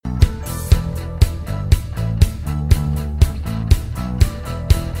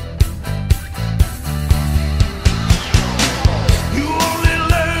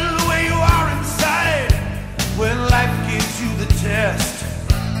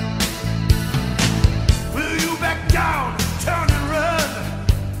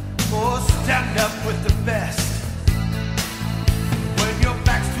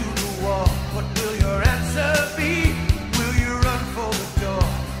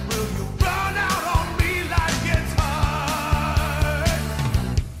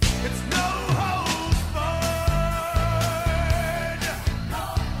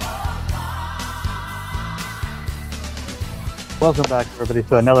Welcome back, everybody,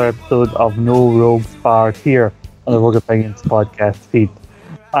 to another episode of No Rogues Barred here on the Rogue Opinions podcast feed.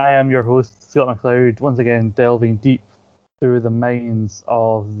 I am your host, Scott McLeod, once again delving deep through the minds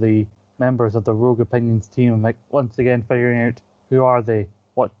of the members of the Rogue Opinions team, like once again figuring out who are they,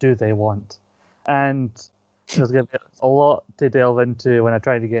 what do they want. And there's going to be a lot to delve into when I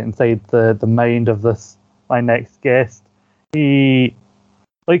try to get inside the mind of my next guest. He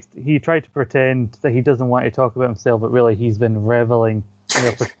tried to pretend that he doesn't want to talk about himself, but really he's been reveling in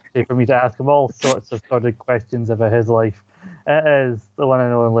the opportunity for me to ask him all sorts of sordid questions about his life. It is the one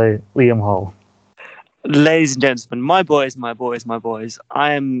and only Liam Hall. Ladies and gentlemen, my boys.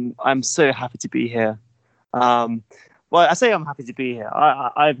 I'm so happy to be here. Well, I say I'm happy to be here.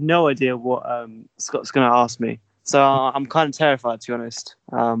 I have no idea what Scott's going to ask me, so I'm kind of terrified, to be honest.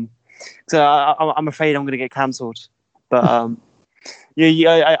 So I'm afraid I'm going to get cancelled, but.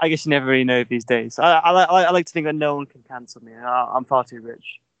 Yeah, I guess you never really know these days. I like to think that no one can cancel me. I'm far too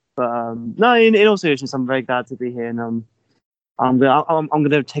rich. But no, in all seriousness, I'm very glad to be here, and I'm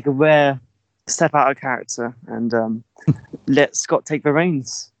gonna take a rare step out of character and let Scott take the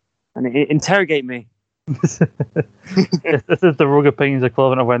reins and interrogate me. This is the Rogue Opinions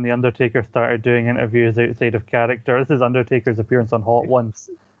equivalent of when the Undertaker started doing interviews outside of character. This is Undertaker's appearance on Hot Ones.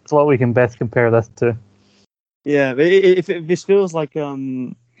 It's what we can best compare this to. Yeah, if this feels like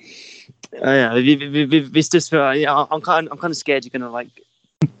this just feels, I'm kind of scared you're gonna like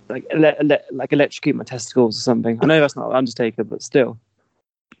electrocute my testicles or something. I know that's not Undertaker, but still.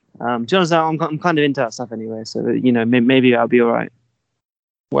 To be honest, I'm kind of into that stuff anyway, so maybe I'll be all right.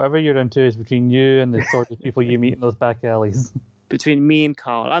 Whatever you're into is between you and the sort of people you meet in those back alleys. Between me and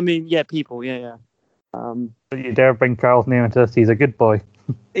Carl, I mean, people, yeah. But you dare bring Carl's name into this? He's a good boy.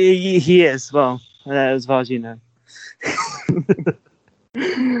 He is, well. As far as you know.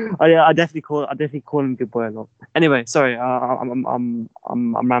 I definitely call him good boy a lot. Anyway, sorry, I'm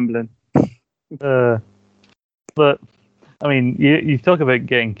rambling. But I mean, you talk about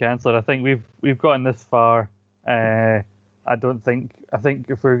getting cancelled. I think we've gotten this far. I think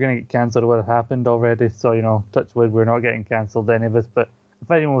if we were going to get cancelled, it would have happened already. So touch wood, we're not getting cancelled, any of us. But if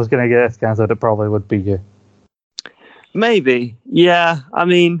anyone was going to get us cancelled, it probably would be you. Maybe, yeah. I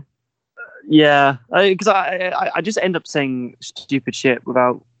mean. Yeah, because I just end up saying stupid shit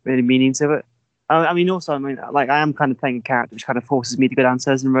without really meaning to it. I mean, I am kind of playing a character which kind of forces me to go down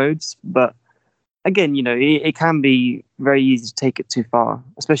certain roads. But again, it can be very easy to take it too far,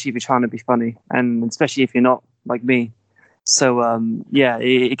 especially if you're trying to be funny, and especially if you're not like me. So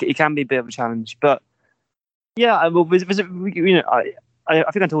it can be a bit of a challenge. But yeah, I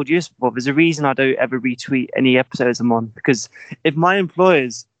think I told you this before. There's a reason I don't ever retweet any episodes I'm on, because if my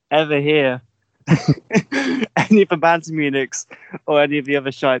employers ever hear any of the Bantam Munich or any of the other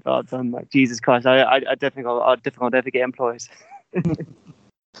shite that I've done, like Jesus Christ, I definitely I'll never get employed.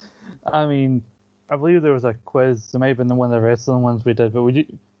 I mean, I believe there was a quiz. It might have been one of the wrestling ones we did, but we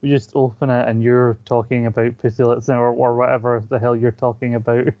just open it and you're talking about pussy lips or whatever the hell you're talking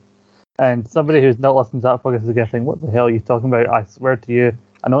about, and somebody who's not listening to that podcast is going to think, "What the hell are you talking about?" I swear to you,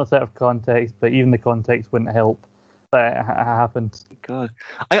 I know it's out of context, but even the context wouldn't help. That happened. God,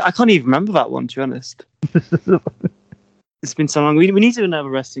 I can't even remember that one, to be honest. It's been so long. We need to do another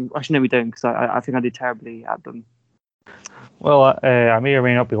wrestling. Actually, no, we don't, because I think I did terribly at them. Well, I may or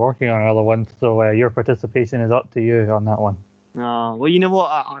may not be working on another one, so your participation is up to you on that one. Oh, well, you know what?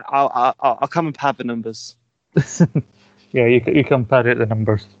 I'll come and pad the numbers. Yeah, you come pad out the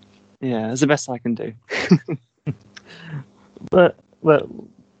numbers. Yeah, that's the best I can do. But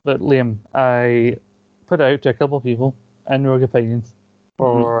Liam, I put out to a couple of people in Rogue Opinions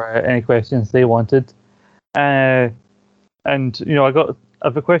for any questions they wanted, and I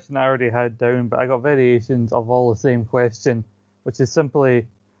have a question I already had down, but I got variations of all the same question, which is simply,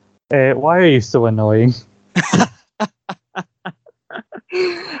 why are you so annoying?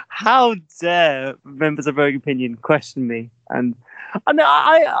 How dare members of Rogue Opinion question me? And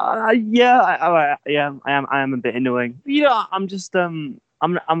I am a bit annoying. I'm just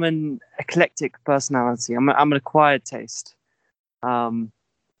I'm an eclectic personality. I'm an acquired taste. And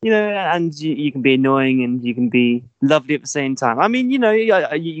you can be annoying and you can be lovely at the same time. I mean, you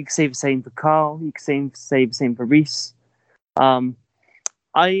can say the same for Carl. You can say the same for Reese.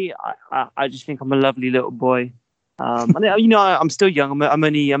 I just think I'm a lovely little boy. I'm still young. I'm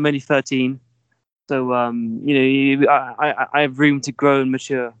only 13. So I have room to grow and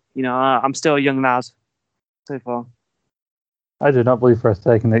mature. I'm still a young lad so far. I do not believe for a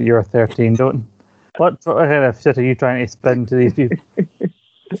second that you're 13. What kind of shit are you trying to spin to these people?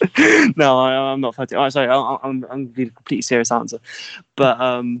 No, I'm not 13. Oh, sorry, I'm giving a completely serious answer. But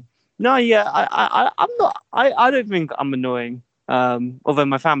no, yeah, I'm not. I don't think I'm annoying. Although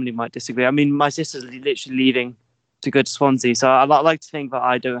my family might disagree. I mean, my sister's literally leaving to go to Swansea, so I like to think that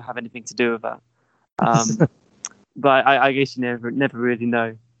I don't have anything to do with that. But I guess you never really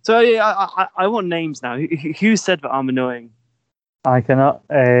know. So yeah, I want names now. Who said that I'm annoying? I cannot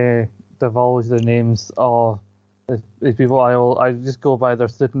divulge the names of the people. I just go by their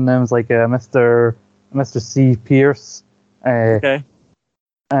pseudonyms, like Mr. C. Pierce. Okay.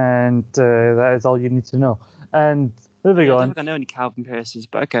 And that is all you need to know. And moving I on. don't think I know any Calvin Pierces,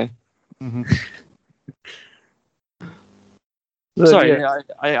 but okay. Mm-hmm. Sorry, yeah.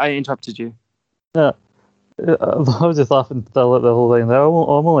 I interrupted you. Yeah. I was just laughing still at the whole thing. I'm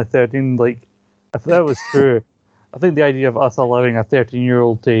only 13. Like, if that was true, I think the idea of us allowing a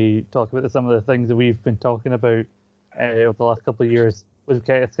 13-year-old to talk about some of the things that we've been talking about over the last couple of years would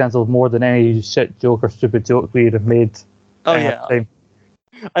get cancelled more than any shit joke or stupid joke we'd have made. Oh yeah.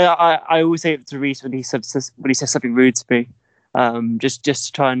 I always say it to Reese when he says something rude to me, just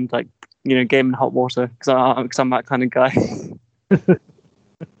to try and get him in hot water because I'm that kind of guy.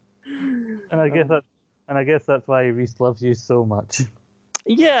 And I guess that's why Reese loves you so much.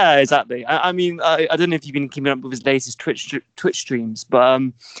 Yeah, exactly. I mean, I don't know if you've been keeping up with his latest Twitch streams, but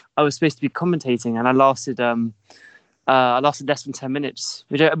I was supposed to be commentating, and I lasted less than 10 minutes,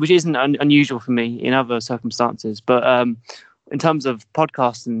 which isn't unusual for me in other circumstances. But in terms of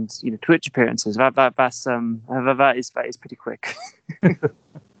podcasts and Twitch appearances, that is pretty quick.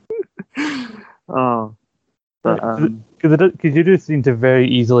 Oh, but because you do seem to very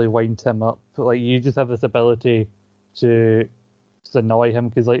easily wind him up. Like, you just have this ability to just annoy him.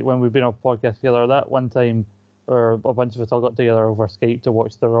 Because like when we've been on a podcast together, that one time, or a bunch of us all got together over Skype to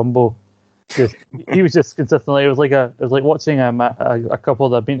watch the Rumble. He was just consistently. It was like watching a couple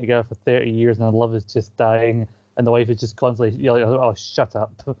that have been together for 30 years and the love is just dying, and the wife is just constantly yelling, "Oh, shut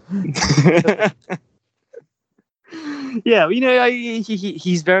up!" Yeah,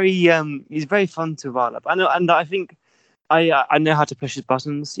 he's very fun to rile up. I know, and I think I know how to push his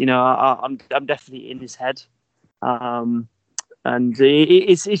buttons. I'm definitely in his head, and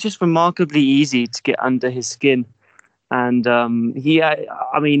it's just remarkably easy to get under his skin. And I'm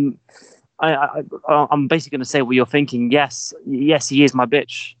basically going to say what you're thinking. Yes, he is my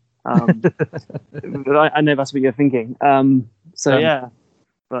bitch. I know that's what you're thinking. Yeah,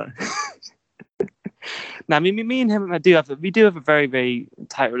 but. Now, me and him, we do have a very, very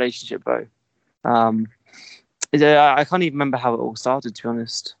tight relationship, though. I can't even remember how it all started, to be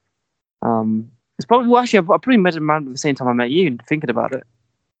honest. It's probably I probably met him around at the same time I met you. Thinking about it,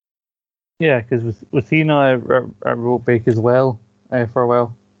 yeah, because was he not at Ropeback as well for a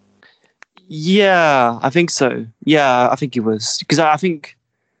while? Yeah, I think so. Yeah, I think he was, because I think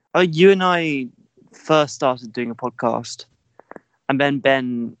you and I first started doing a podcast. And then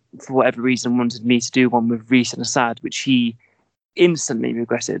Ben, for whatever reason, wanted me to do one with Reese and Assad, which he instantly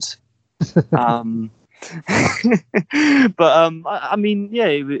regretted. But I mean, yeah,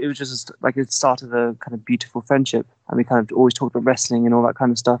 it was just like the start of a kind of beautiful friendship, and we kind of always talked about wrestling and all that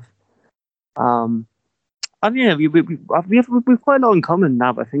kind of stuff. I mean, yeah, we have quite a lot in common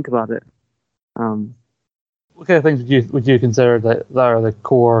now that I think about it. What kind of things would you consider that are the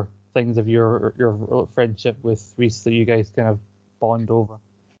core things of your friendship with Reese that you guys kind of bond over?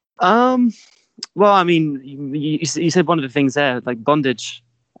 Well, I mean, you said one of the things there, like bondage.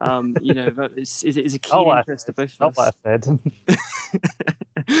 Is a key interest to both of us. Not what I said.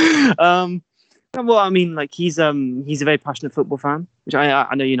 Well, I mean, like he's a very passionate football fan, which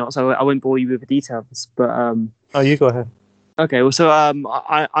I know you're not, so I won't bore you with the details. But oh, you go ahead. Okay, well, so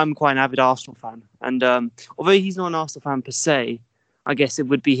I'm quite an avid Arsenal fan, and although he's not an Arsenal fan per se, I guess it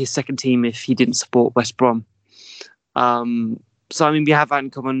would be his second team if he didn't support West Brom. So I mean, we have that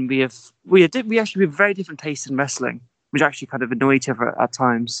in common. We actually have very different tastes in wrestling, which actually kind of annoy each other at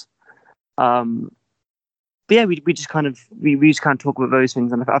times. But yeah, we just kind of talk about those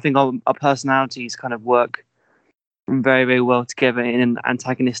things, and I think our personalities kind of work very, very well together in an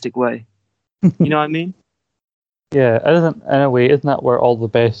antagonistic way. You know what I mean? Yeah, in a way, isn't that where all the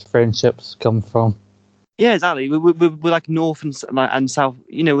best friendships come from? Yeah, exactly. We're like north and south.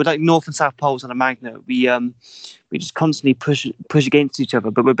 We're like north and south poles on a magnet. We just constantly push against each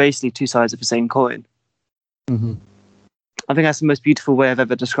other, but we're basically two sides of the same coin. Mm-hmm. I think that's the most beautiful way I've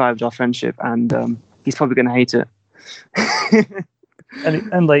ever described our friendship, and he's probably going to hate it.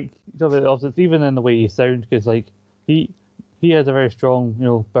 and like, it's even in the way you sound, because like he has a very strong,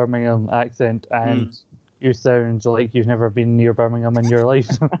 Birmingham accent, and you sound like you've never been near Birmingham in your life.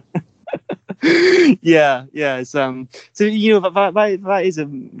 Yeah. It's, so that is a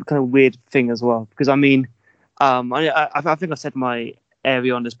kind of weird thing as well, because I mean, I think I said my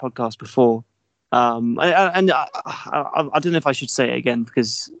area on this podcast before, I don't know if I should say it again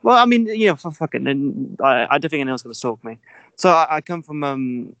because, well, I mean, fuck it. Then I don't think anyone's going to stalk me. So I come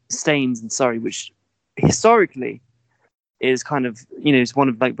from Staines in Surrey, which historically is kind of, it's one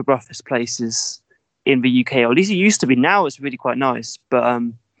of like the roughest places in the UK, or at least it used to be. Now it's really quite nice, but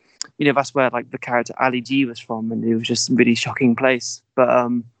that's where like the character Ali G was from, and it was just a really shocking place. But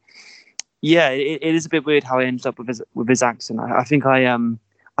yeah, it is a bit weird how I ended up with his accent. I think I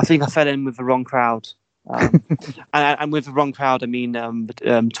fell in with the wrong crowd. And with the wrong crowd, I mean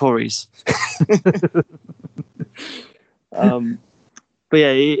Tories. But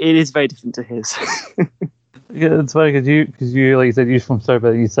yeah, it is very different to his. Yeah, it's funny because you like you said you're from Surrey, but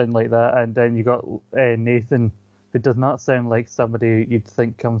you sound like that, and then you got Nathan, who does not sound like somebody you'd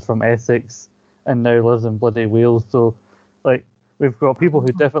think comes from Essex and now lives in bloody Wales. So, like, we've got people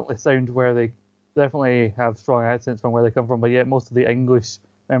who definitely sound where they definitely have strong accents from where they come from, but yet most of the English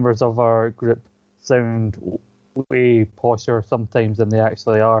members of our group sound way posher sometimes than they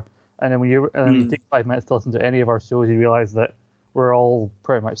actually are. And then when you take 5 minutes to listen to any of our shows, you realise that we're all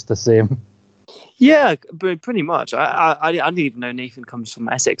pretty much the same. Yeah, pretty much. I didn't even know Nathan comes from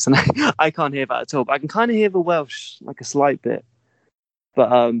Essex, and I can't hear that at all. But I can kind of hear the Welsh, like a slight bit.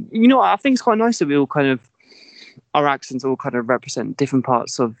 But I think it's quite nice that we all kind of, our accents all kind of represent different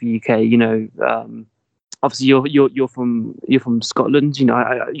parts of the UK. Obviously you're from Scotland.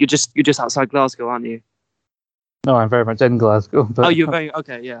 You're just outside Glasgow, aren't you? No, I'm very much in Glasgow. But... Oh, you're very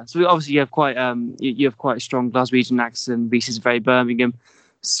okay. Yeah. So obviously you have quite you have quite a strong Glaswegian accent. Reese is very Birmingham.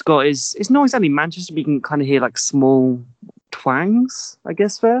 Scott is not exactly Manchester, but you can kind of hear like small twangs, I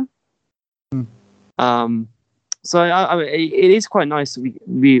guess, there. So it is quite nice that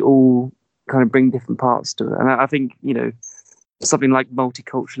we all kind of bring different parts to it. And I think, something like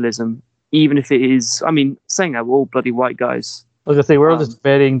multiculturalism, even if it is, I mean, saying that we're all bloody white guys. I was going to say, we're all just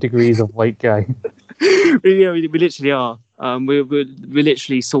varying degrees of white guy. we literally are. We're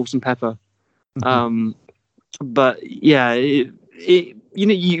literally salt and pepper. But yeah, you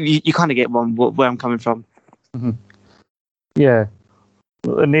kind of get where I'm coming from. Mm-hmm. Yeah.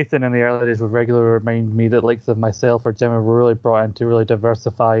 Nathan in the early days would regularly remind me that likes of myself or Jimmy were really brought in to really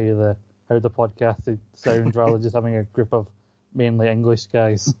diversify how the podcast would sound rather than just having a group of mainly English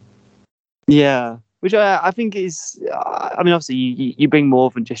guys. Yeah. Which I think is, I mean, obviously you bring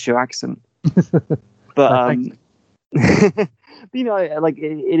more than just your accent. But, but like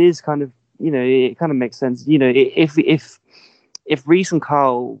it is kind of, it kind of makes sense. If Reese and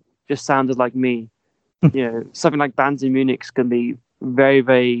Carl just sounded like me, something like Bands in Munich can be very,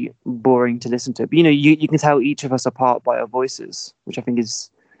 very boring to listen to. But you can tell each of us apart by our voices, which I think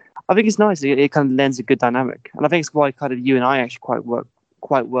is nice. It kind of lends a good dynamic, and I think it's why kind of you and I actually work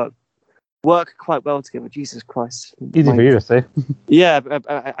quite well together. Jesus Christ, easy for you to say. Yeah,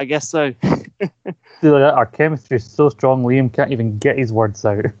 I guess so. Dude, our chemistry is so strong. Liam can't even get his words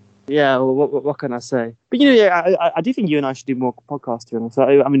out. Yeah, well, what can I say? But I do think you and I should do more podcasts together. So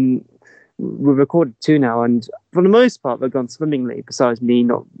I mean, we've recorded 2 now, and for the most part, they've gone swimmingly. Besides me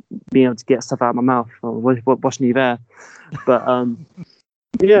not being able to get stuff out of my mouth or washing you there, but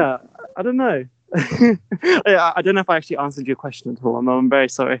yeah, I don't know. I don't know if I actually answered your question at all. I'm very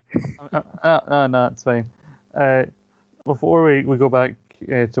sorry. No, it's fine. Before we go back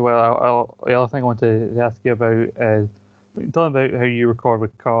to the other thing I wanted to ask you about, talking about how you record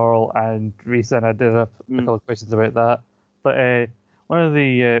with Carl and Reese, and I did a couple of questions about that. But one of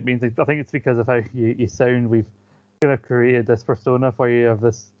the main things, I think it's because of how you sound, we've kind of created this persona for you of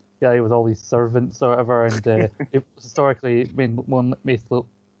this guy with all these servants or whatever, and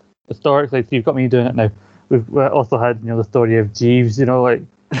historically, so you've got me doing it now. We've also had, the story of Jeeves, like,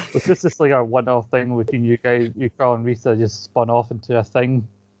 was this just like a one-off thing between you guys, you Carl and Risa just spun off into a thing?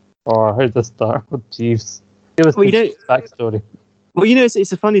 Or how did this start with Jeeves? Give us the backstory. Well,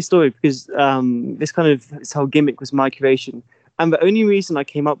 it's a funny story because this whole gimmick was my creation. And the only reason I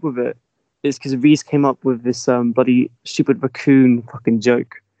came up with it is because Reese came up with this bloody stupid raccoon fucking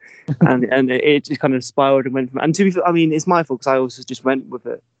joke. and it just kind of spiraled and went from, and to be fair, I mean, it's my fault because I also just went with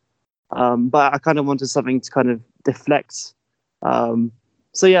it. But I kind of wanted something to kind of deflect.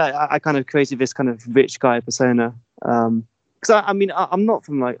 So yeah, I kind of created this kind of rich guy persona. Because I'm not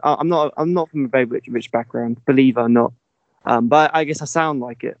from I'm not from a very rich background, believe it or not. But I guess I sound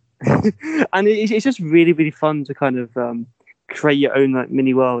like it, and it's just really, really fun to kind of create your own like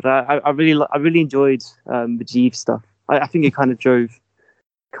mini world. I really enjoyed the Jeeves stuff. I think it kind of drove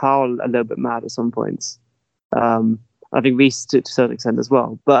Carl a little bit mad at some points. I think Reese to a certain extent as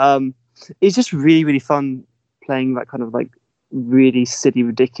well. But it's just really, really fun playing that kind of like really silly,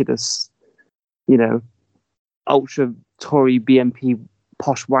 ridiculous, ultra Tory BNP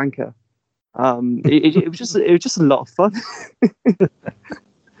posh wanker. It was just a lot of fun.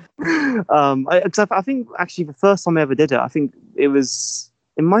 I think actually the first time I ever did it, I think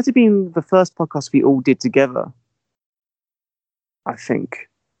it might have been the first podcast we all did together. I think.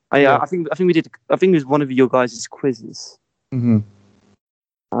 Yeah. I think we did. I think it was one of your guys' quizzes. Mm-hmm.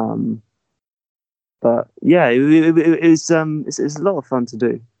 But yeah, it's a lot of fun to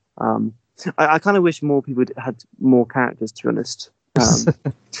do. I kind of wish more people had more characters, to be honest.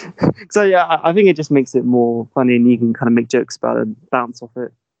 So yeah, I think it just makes it more funny, and you can kind of make jokes about it, and bounce off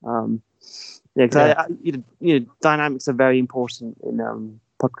it. Yeah, because dynamics are very important in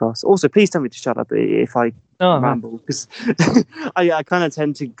podcasts. Also, please tell me to shut up if I ramble, because I kind of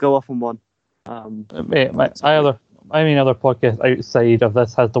tend to go off on one. Other podcast outside of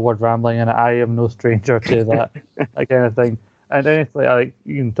this has the word rambling in it. I am no stranger to that that kind of thing. And honestly,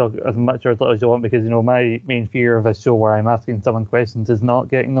 you can talk as much or as little as you want, because my main fear of a show where I'm asking someone questions is not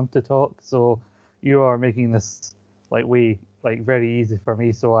getting them to talk. So you are making this very easy for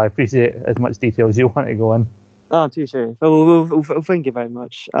me. So I appreciate as much detail as you want to go in. Oh, too sure. Well, thank you very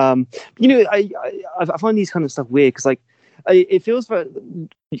much. I find these kind of stuff weird because it feels like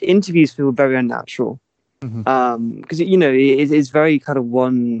interviews feel very unnatural. Because it's very kind of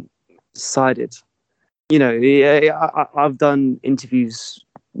one-sided. I've done interviews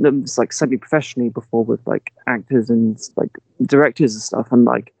like semi-professionally before with like actors and like directors and stuff, and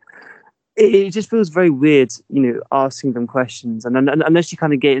like it just feels very weird, asking them questions, and unless you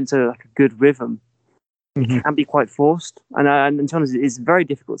kind of get into like a good rhythm, it can be quite forced, and to be honest, it's a very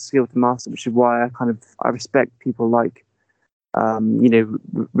difficult skill to master, which is why I respect people like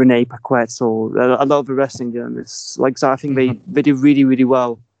Renee Paquette or a lot of the wrestling journalists. So I think they do really, really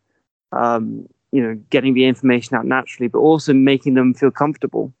well. Getting the information out naturally, but also making them feel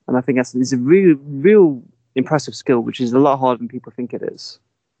comfortable. And I think it's a real, real impressive skill, which is a lot harder than people think it is.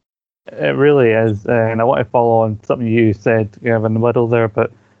 It really is, and I want to follow on something you said in the middle there.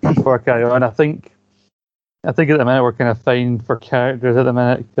 But before I carry on, I think at the minute we're kind of fine for characters at the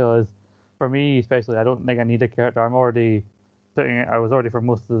minute, because for me especially, I don't think I need a character. I was already for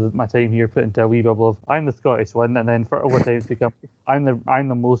most of my time here put into a wee bubble of I'm the Scottish one, and then for overtime to come, I'm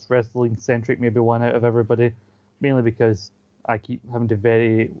the most wrestling centric maybe one out of everybody, mainly because I keep having to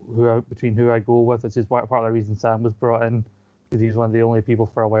vary between who I go with, which is part of the reason Sam was brought in, because he's one of the only people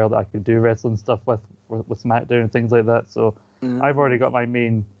for a while that I could do wrestling stuff with SmackDown and things like that. So I've already got my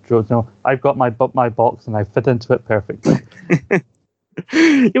main jokes. I've got my box and I fit into it perfectly.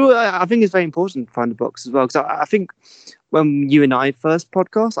 I think it's very important to find a box as well, because I think when you and I first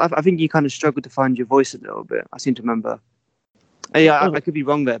podcast, I think you kind of struggled to find your voice a little bit. I seem to remember. Yeah, I could be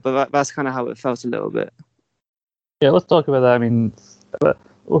wrong there, but that's kind of how it felt a little bit. Yeah, let's talk about that. I mean, the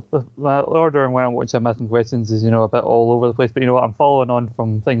order and which I'm asking questions is, a bit all over the place. But I'm following on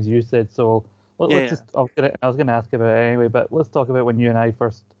from things you said. So I was going to ask about it anyway, but let's talk about when you and I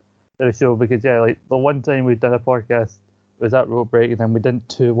first did a show, because the one time we did a podcast was at Rope Break, and then we did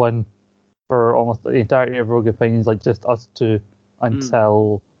 2-1 for almost the entirety of Rogue Opinions, just us two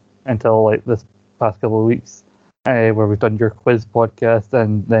until like this past couple of weeks, where we've done your quiz podcast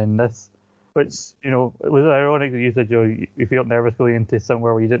and then this, which it was ironic that you said you felt nervous going into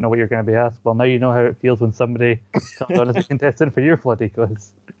somewhere where you didn't know what you're going to be asked. Well, now you know how it feels when somebody comes on as a contestant for your bloody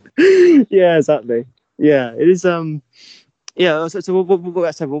quiz. Yeah, exactly. Yeah, it is. Yeah. So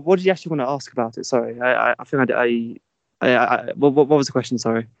what did you actually want to ask about it? Sorry, I think what was the question?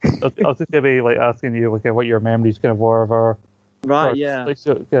 Sorry. I was just going to be asking you what your memories kind of were of our. Right. Yeah.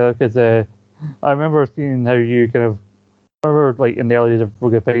 Because I remember seeing how you kind of. I remember in the early days of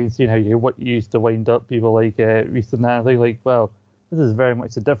Rogue Opinions, seeing how you used to wind up people like Reese and that. I think well, this is very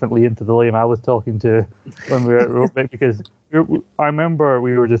much a different Liam to the Liam I was talking to when we were at Rope Break, because I remember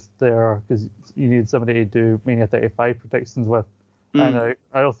we were just there because you needed somebody to do Mania 35 predictions with, and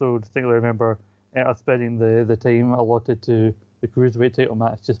I also distinctly remember us spending the time allotted to the Cruiserweight title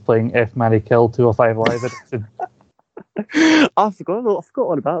match just playing F, Marry, Kill 205 Live edition. I forgot all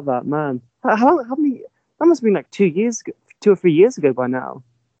about that, man. How many? That must have been 2 or 3 years ago by now.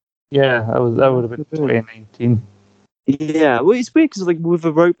 Yeah, that would have been 2019. Yeah, well, it's weird because with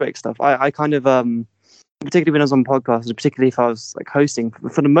the Rope Break stuff, I kind of particularly when I was on podcasts, and particularly if I was hosting,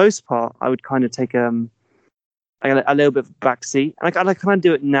 for the most part, I would kind of take a little bit of a back seat, and I kind of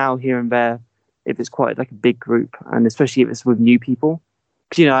do it now here and there if it's quite a big group, and especially if it's with new people,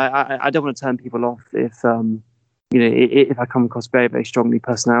 because I don't want to turn people off if if I come across very, very strongly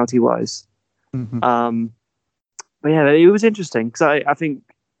personality wise. Mm-hmm. But yeah, it was interesting because I think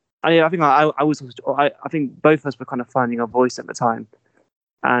both of us were kind of finding our voice at the time,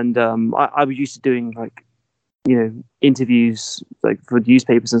 and I was used to doing interviews like for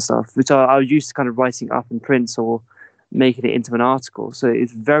newspapers and stuff, which I was used to kind of writing up in print or making it into an article. So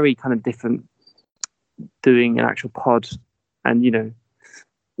it's very kind of different doing an actual pod and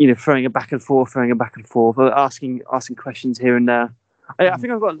throwing it back and forth, or asking questions here and there. I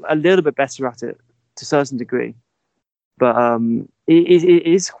think I've got a little bit better at it to a certain degree, but it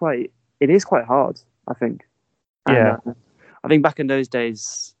is quite hard, I think. Yeah. And, I think back in those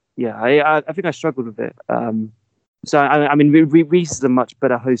days, I think I struggled with it. So I mean, Reese is a much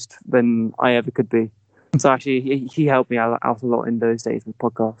better host than I ever could be. So actually, he helped me out a lot in those days with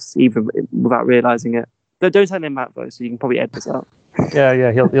podcasts, even without realizing it. But don't tell him that though, so you can probably edit this out.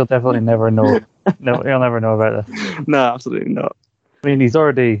 Yeah, he'll definitely never know. No, he'll never know about this. No, absolutely not. I mean, he's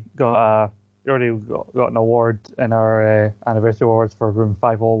already got an award in our anniversary awards for Room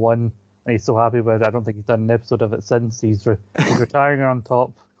 501, and he's so happy about it. I don't think he's done an episode of it since. He's retiring on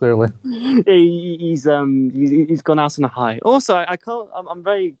top, clearly. He's gone out on a high. Also, I'm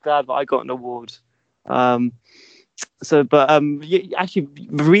very glad that I got an award. Actually,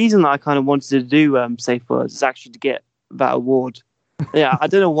 the reason that I kind of wanted to do Safe Words is actually to get that award. Yeah, I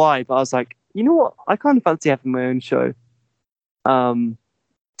don't know why, but I was like, you know what? I kind of fancy having my own show. But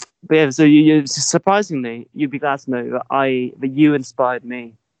yeah, so you surprisingly, you'd be glad to know that you inspired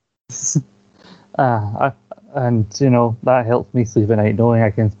me. And that helps me sleep at night, knowing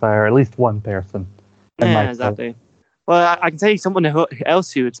I can inspire at least one person. Yeah, exactly. Well, I can tell you someone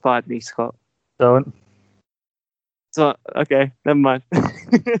else who inspired me, Scott. Don't. So okay, never mind.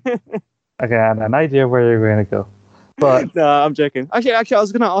 Okay, I have an idea where you're going to go, but no, I'm joking. Actually, I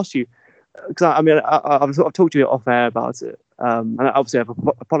was going to ask you because I've talked to you off air about it, and obviously I've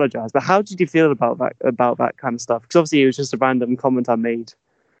apologized. But how did you feel about that kind of stuff? Because obviously it was just a random comment I made,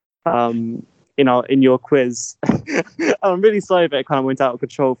 in your quiz. I'm really sorry that it kind of went out of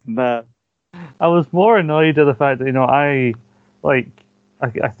control from there. I was more annoyed at the fact that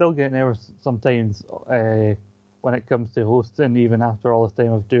I still get nervous sometimes when it comes to hosting, even after all this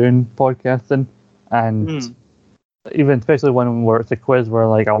time of doing podcasting, and even especially when it's a quiz where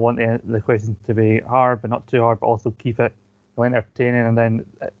like I want the questions to be hard but not too hard, but also keep it entertaining. And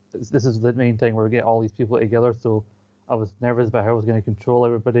then this is the main thing where we get all these people together, so I was nervous about how I was going to control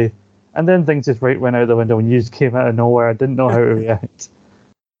everybody, and then things just went out the window when you just came out of nowhere. I didn't know how to react.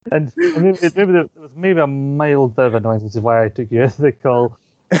 And maybe there was a mild bit of annoyance, which is why I took you as the call.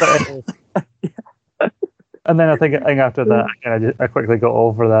 But, and then I think after that, I quickly got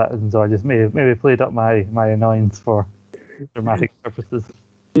over that, and so I just maybe played up my annoyance for dramatic purposes.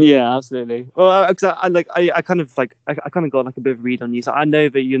 Yeah, absolutely. Well, because I kind of got like a bit of a read on you, so I know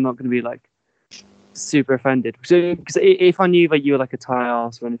that you're not going to be like super offended. Because if I knew that you were like a tie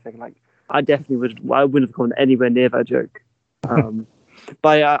ass or anything, like I wouldn't have gone anywhere near that joke.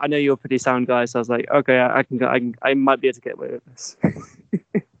 But I know you're a pretty sound guy, so I was like, okay, I might be able to get away with this.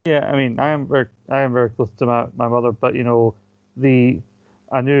 Yeah, I mean, I am very close to my mother, but I knew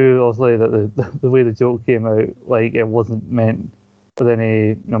obviously that the way the joke came out, like it wasn't meant with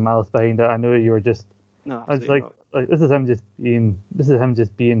any malice behind it. I knew you were just. No, I was like, this is him just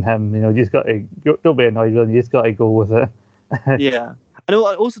being him. You just got to don't be annoyed with him. You just got to go with it. Yeah, and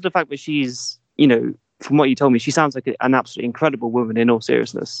also the fact that she's, from what you told me, she sounds like an absolutely incredible woman. In all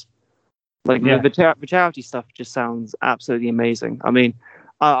seriousness, like the charity stuff just sounds absolutely amazing. I mean,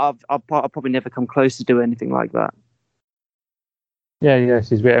 I'll probably never come close to doing anything like that. Yeah,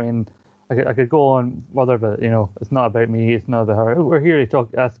 she's great. I mean, I could go on further, but it's not about me. It's not about her. We're here to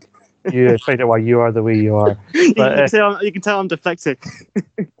ask you, find out why you are the way you are. But, you can tell I'm dyslexic.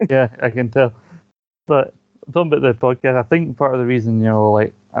 Yeah, I can tell. But talking about the podcast, I think part of the reason,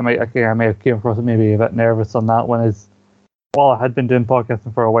 I may have came across it maybe a bit nervous on that one is, while I had been doing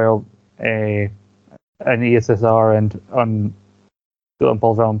podcasting for a while, in ESSR and on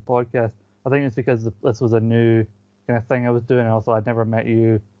Paul's Realm podcast, I think it's because this was a new kind of thing I was doing. Also, I'd never met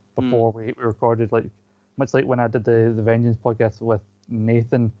you before we recorded, like much like when I did the Vengeance podcast with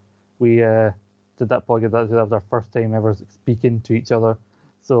Nathan. We did that podcast. That was our first time ever speaking to each other.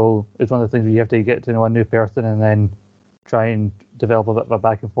 So it's one of the things where you have to get to know a new person and then try and develop a bit of a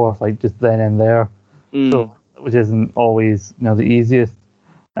back and forth, like just then and there. So, which isn't always the easiest.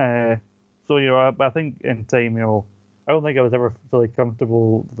 So I think in time, I don't think I was ever fully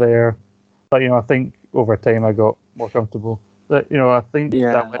comfortable there, but I think over time I got more comfortable. But I think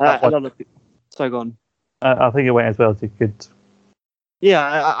a lot of people. So go on. I think it went as well as it could.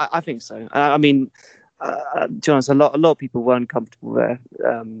 Yeah, I think so. I mean, to be honest, a lot of people weren't comfortable there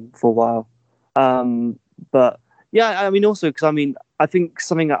for a while. But yeah, I mean, also because I think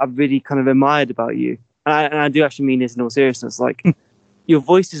something that I've really kind of admired about you, and I do actually mean this in all seriousness, like your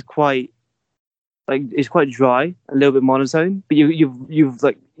voice is quite like it's quite dry, a little bit monotone, but you've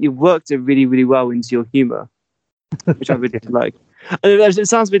worked it really really well into your humor, which I really like. And it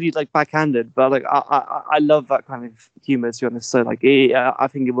sounds really like backhanded, but like I love that kind of humor, to be honest. So like I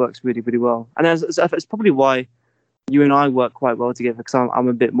think it works really really well, and it's probably why you and I work quite well together, because I'm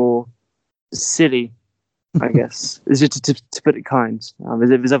a bit more silly, I guess. It's just to put it kind.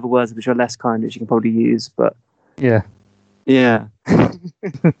 There's other words which are less kind which you can probably use, but Yeah.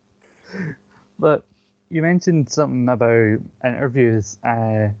 But you mentioned something about interviews,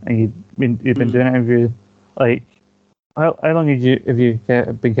 and you've been doing interviews. Like, how long have you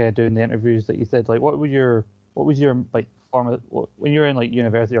been kind of doing the interviews that you said? Like, what was your like form of, when you were in like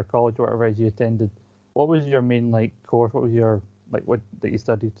university or college or whatever it is you attended? What was your main like course? What was your like what that you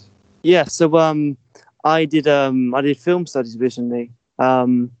studied? Yeah, so I did film studies originally,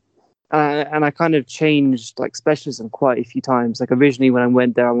 and I kind of changed like specialism quite a few times. Like originally when I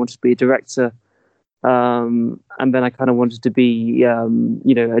went there, I wanted to be a director, and then I kind of wanted to be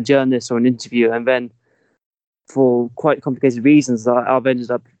a journalist or an interviewer, and then for quite complicated reasons, I've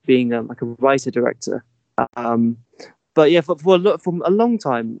ended up being like a writer director. But yeah, for a long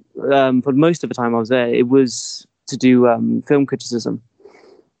time, for most of the time I was there, it was to do film criticism.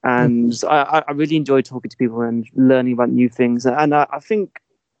 And I really enjoy talking to people and learning about new things. And I think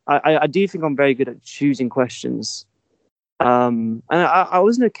I do think I'm very good at choosing questions. And I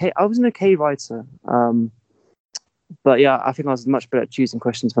was an okay writer. But yeah, I think I was much better at choosing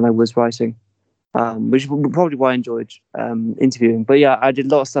questions when I was writing, which is probably why I enjoyed interviewing. But yeah, I did a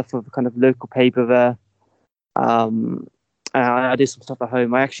lot of stuff for the kind of local paper there. I did some stuff at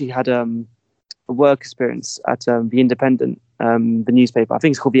home. I actually had a work experience at the Independent, the newspaper. I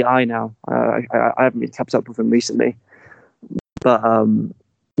think it's called the Eye now. I haven't really kept up with them recently, but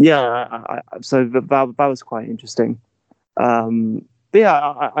so that was quite interesting. But yeah,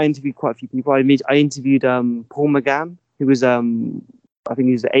 I interviewed quite a few people. I interviewed Paul McGann, who was I think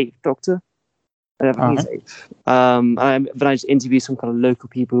he was the Eighth Doctor. I think he's eighth. Then I just interviewed some kind of local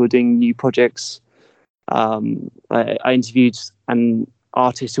people who are doing new projects. I interviewed an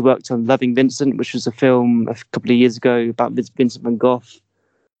artist who worked on Loving Vincent, which was a film a couple of years ago about Vincent van Gogh.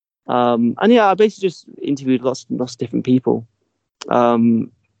 And yeah, I basically just interviewed lots of different people. So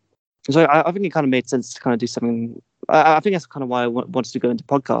I think it kind of made sense to kind of do something. I think that's kind of why I wanted to go into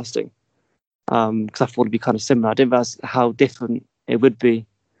podcasting, because I thought it'd be kind of similar. I didn't realize how different it would be.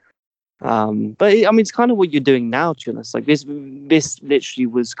 But it's kind of what you're doing now, to be honest. Like this literally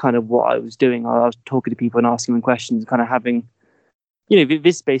was kind of what I was doing. I was talking to people and asking them questions, kind of having,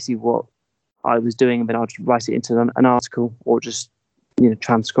 this is basically what I was doing, and then I'd write it into an article or just,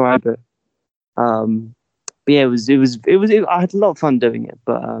 transcribe it. But yeah, it was. I had a lot of fun doing it,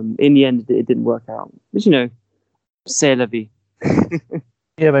 but in the end, it didn't work out. But c'est la vie.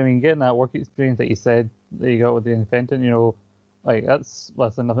 Yeah, but getting that work experience that you said that you got with the Independent, like that's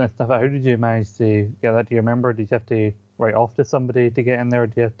nothing stuff. How did you manage to get that? Do you remember? Did you have to write off to somebody to get in there? Or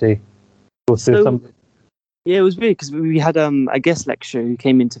do you have to go through somebody? Yeah, it was weird because we had a guest lecturer who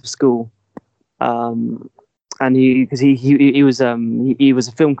came into the school, and he was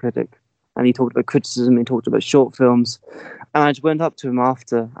a film critic, and he talked about criticism. He talked about short films, and I just went up to him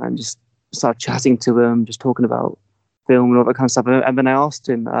after and just started chatting to him, just talking about film and all that kind of stuff. And then I asked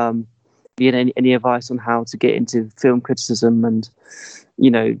him, any advice on how to get into film criticism and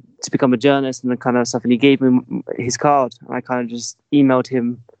to become a journalist and that kind of stuff. And he gave me his card, and I kind of just emailed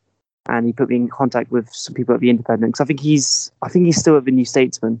him, and he put me in contact with some people at the Independent, because I think he's still at the New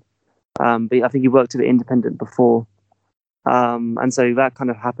Statesman, but I think he worked at the Independent before, and so that kind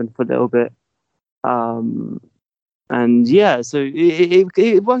of happened for a little bit, and yeah, so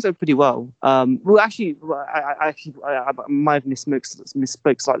it worked out pretty well. Well, actually, I might have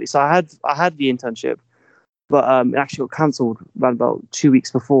misspoke slightly. So I had the internship, but it actually got cancelled around about 2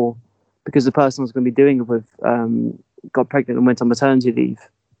 weeks before, because the person I was going to be doing it with got pregnant and went on maternity leave,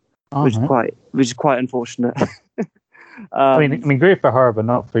 which is quite unfortunate. Great for her, but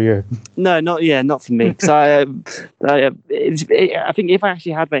not for you. No, not for me. So I think if I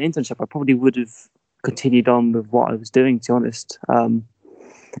actually had my internship, I probably would have continued on with what I was doing, to be honest.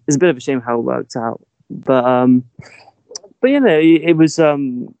 It's a bit of a shame how it worked out, but it was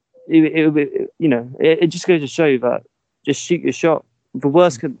it just goes to show that just shoot your shot. The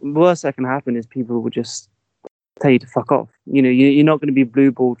worst that can happen is people will just tell you to fuck off. You're not going to be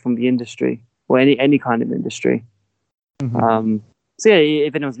blueballed from the industry or any kind of industry. Mm-hmm. So yeah,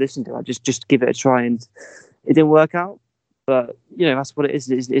 if anyone's listening to it, just give it a try. And it didn't work out, but that's what it is.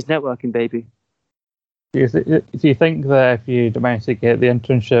 It's networking, baby. Do you think that if you'd managed to get the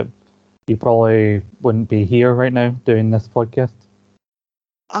internship, you probably wouldn't be here right now doing this podcast?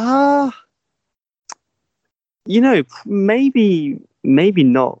 maybe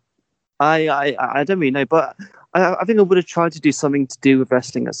not. I don't really know, but I think I would have tried to do something to do with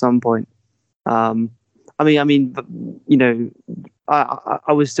wrestling at some point. Um, but,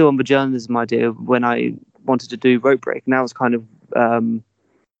 I was still on the journalism idea when I wanted to do Rope Break, and that was kind of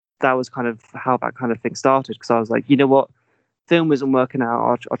how that kind of thing started. Because I was like, you know what, film isn't working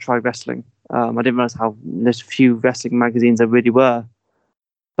out. I'll try wrestling. I didn't realize how there's few wrestling magazines there really were.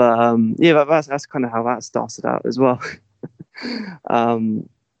 But that's kind of how that started out as well.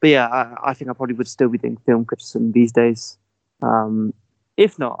 But yeah, I think I probably would still be doing film criticism these days.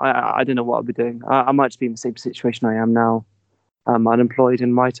 If not, I don't know what I'll be doing. I might just be in the same situation I am now, unemployed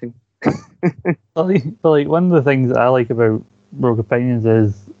and writing. Like one of the things that I like about Rogue Opinions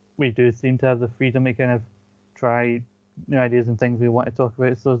is we do seem to have the freedom to kind of try new ideas and things we want to talk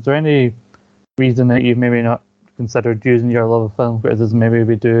about. So is there any reason that you've maybe not considered using your love of film criticism? Maybe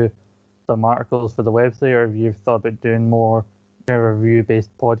we do some articles for the website, or have you thought about doing more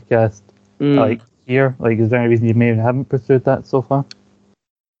review-based podcast like here? Like, is there any reason you maybe haven't pursued that so far?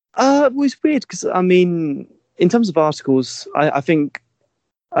 It was weird because in terms of articles, I think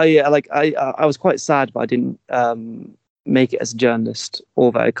I was quite sad, but I didn't make it as a journalist,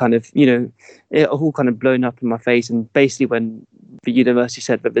 or that kind of it all kind of blown up in my face. And basically, when the university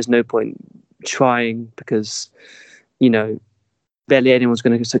said that there's no point trying because barely anyone's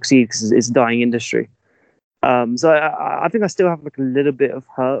going to succeed because it's a dying industry. So I think I still have like a little bit of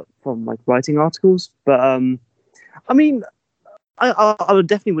hurt from like writing articles, but I mean, I would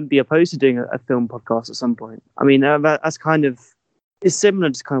definitely wouldn't be opposed to doing a film podcast at some point. I mean, that's kind of it's similar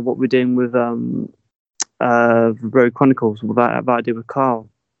to kind of what we're doing with Rogue Chronicles, that I did with Carl.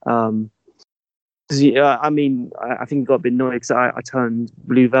 Because I think he got a bit annoyed because I turned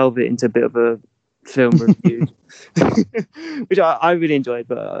Blue Velvet into a bit of a film review, which I really enjoyed,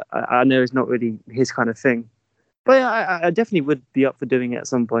 but I know it's not really his kind of thing. But yeah, I definitely would be up for doing it at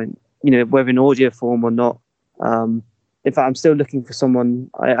some point, whether in audio form or not. In fact, I'm still looking for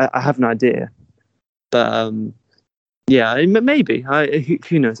someone. I have an idea, but yeah, maybe.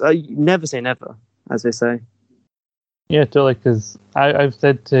 Who knows? I never say never, as they say. Yeah, totally. Because I've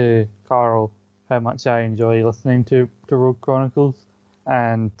said to Carl how much I enjoy listening to Rogue Chronicles,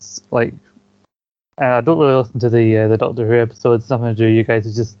 and like, I don't really listen to the Doctor Who episodes. Nothing to do with you guys.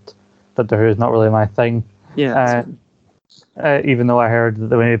 It's just Doctor Who is not really my thing. Yeah. Even though I heard that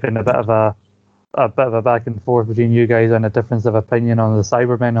there may have been a bit of a back and forth between you guys and a difference of opinion on the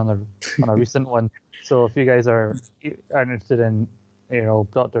Cybermen on a recent one. So if you guys are interested in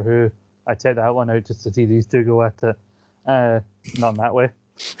Doctor Who, I check that one out just to see these two go at it. Not in that way.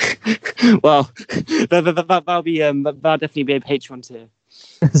 Well, that'll definitely be a Patreon tier.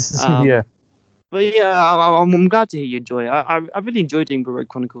 Yeah. But yeah, I'm glad to hear you enjoy it. I really enjoyed doing Rogue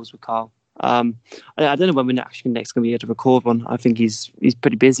Chronicles with Carl. I don't know when we're next going to be able to record one. I think he's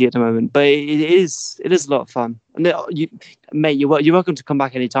pretty busy at the moment, but it is a lot of fun. And you're welcome to come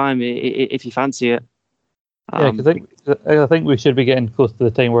back anytime if you fancy it. Yeah, because I think we should be getting close to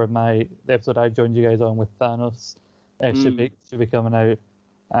the time where the episode I joined you guys on with Thanos should be coming out,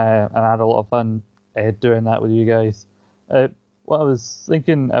 and I had a lot of fun doing that with you guys. What I was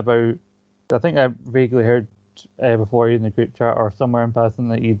thinking about, I think I vaguely heard before in the group chat or somewhere in passing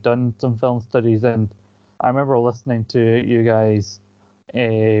that you've done some film studies, and I remember listening to you guys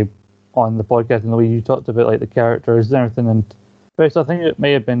on the podcast and the way you talked about like the characters and everything. And so I think it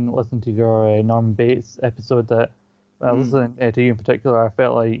may have been listening to your Norman Bates episode that listening to you in particular, I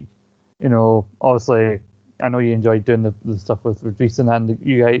felt like obviously I know you enjoyed doing the stuff with Idris and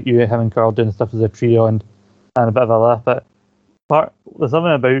you having Carl doing the stuff as a trio and a bit of a laugh. But there's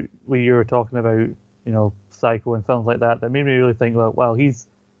something about what you were talking about, Psycho and films like that made me really think, well, he's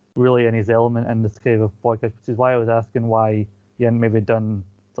really in his element in this kind of podcast, which is why I was asking why you hadn't maybe done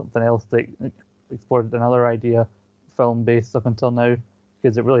something else that explored another idea, film-based up until now,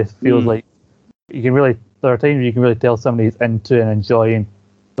 because it really feels like there are times you can really tell somebody's into and enjoying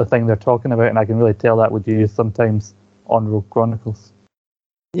the thing they're talking about, and I can really tell that with you sometimes on Rogue Chronicles.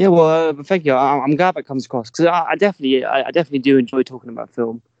 Yeah, well, thank you. I'm glad that comes across because I definitely do enjoy talking about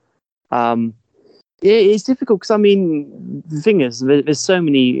film. It's difficult because the thing is, there's so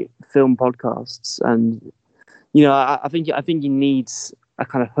many film podcasts, and I think you need a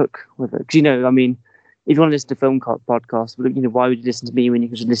kind of hook with it. Because if you want to listen to film podcasts, why would you listen to me when you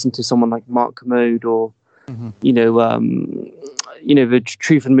could just listen to someone like Mark Commode or the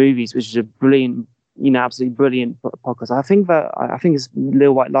Truth and Movies, which is a brilliant, absolutely brilliant podcast. I think it's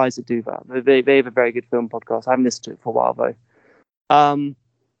Little White Lies that do that. They have a very good film podcast. I haven't listened to it for a while though.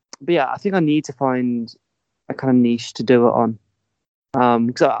 But yeah, I think I need to find a kind of niche to do it on.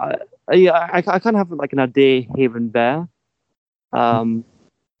 Because yeah, I kind of have like an idea here and there.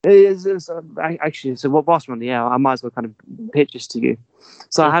 Actually, so whilst we're on the air, I might as well kind of pitch this to you.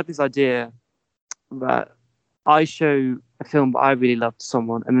 So I had this idea that I show a film that I really love to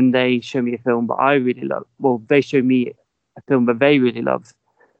someone, and then they show me a film that I really love. Well, they show me a film that they really love,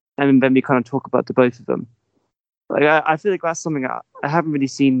 and then we kind of talk about the both of them. Like I feel like that's something I haven't really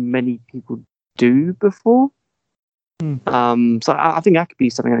seen many people do before. So I think that could be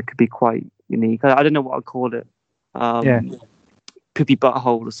something that could be quite unique. I don't know what I'd call it. Poopy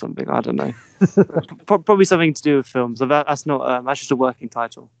butthole or something. I don't know. Probably something to do with films. That's not. That's just a working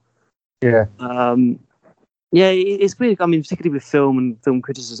title. Yeah. Yeah, it's weird. I mean, particularly with film and film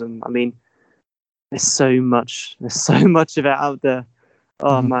criticism. I mean, there's so much of it out there.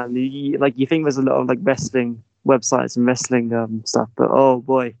 Oh man, you think there's a lot of like wrestling websites and wrestling stuff, but oh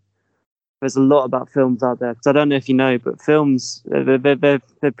boy, there's a lot about films out there. Because I don't know if you know, but films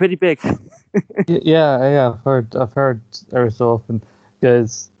they're pretty big. yeah. I've heard every so often,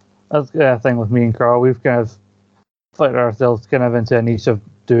 because that's the thing with me and Carl. We've kind of put ourselves kind of into a niche of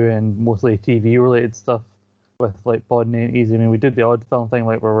doing mostly TV related stuff with like Podney and Easy. I mean, we did the odd film thing,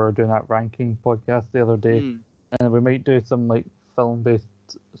 like where we were doing that ranking podcast the other day, and we might do some like film based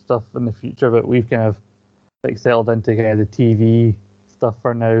stuff in the future. But we've kind of like settled into kind of the TV stuff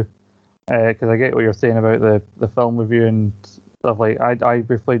for now, because I get what you're saying about the film review and stuff. Like I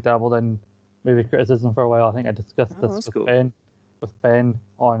briefly dabbled in movie criticism for a while. I think I discussed this with Ben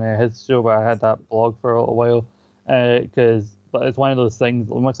on his show, but I had that blog for a little while. But it's one of those things,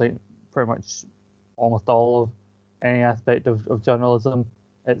 much like pretty much almost all of any aspect of journalism.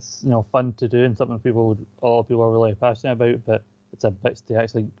 It's fun to do and something a lot of people are really passionate about, but it's a bitch to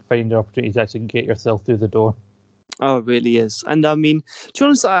actually find the opportunity to actually get yourself through the door. Oh, it really is. And I mean, to be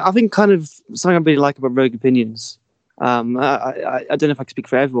honest, I think kind of something I really like about Rogue Opinions. I don't know if I can speak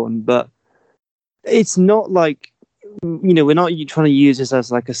for everyone, but it's not like, we're not trying to use this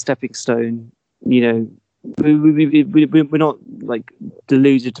as like a stepping stone. We're not like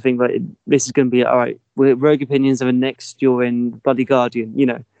deluded to think like this is going to be all right. We're Rogue Opinions, and the next you're in Bloody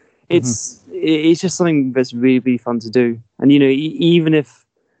Guardian. It's just something that's really, really fun to do. And even if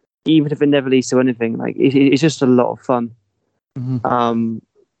it never leads to anything, like it's just a lot of fun.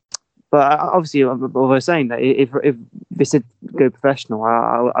 But obviously, I was saying that if this did go professional,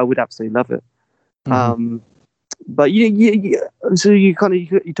 I would absolutely love it. But so you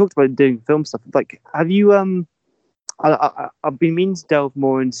talked about doing film stuff. Like, have you I've been meaning to delve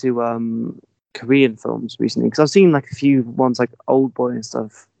more into Korean films recently, because I've seen like a few ones like Old Boy and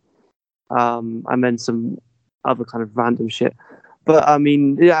stuff, and then some other kind of random shit. But I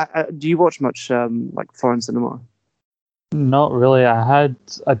mean, do you watch much like foreign cinema? Not really. I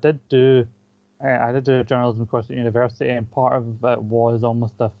did do a journalism course at university, and part of it was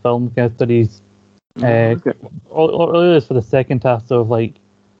almost a film case studies. Okay. It was for the second half, so like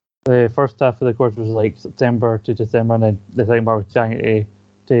the first half of the course was like September to December, and then the second part was January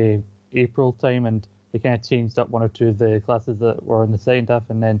to April time, and they kind of changed up one or two of the classes that were in the second half,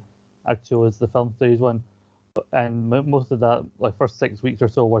 and then I chose the film studies one. And most of that, like first 6 weeks or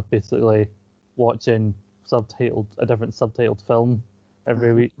so, was basically watching a different subtitled film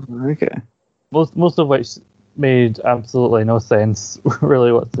every week. Okay. Most of which made absolutely no sense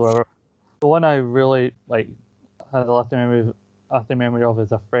really whatsoever. The one I really had a lasting memory of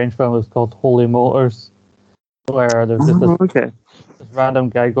is a French film. It was called Holy Motors, where there's just this random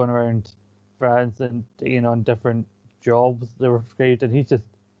guy going around France and taking on different jobs they were described, and he's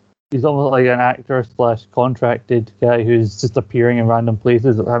almost like an actor / contracted guy who's just appearing in random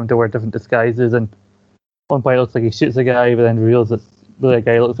places, having to wear different disguises. And one point it looks like he shoots a guy, but then reveals that really a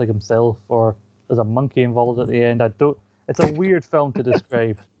guy looks like himself, or there's a monkey involved at the end. It's a weird film to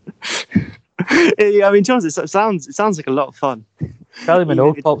describe. Yeah, I mean, John, it sounds like a lot of fun. Kylie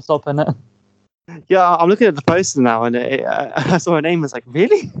Minogue pops up in it. Yeah, I'm looking at the poster now, and I saw her name. I was like,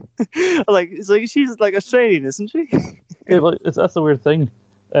 really? It's like she's like Australian, isn't she? Yeah, that's a weird thing.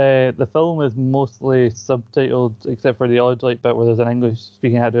 The film is mostly subtitled, except for the odd bit where there's an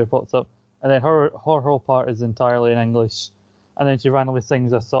English-speaking actor who pops up, and then her whole part is entirely in English, and then she randomly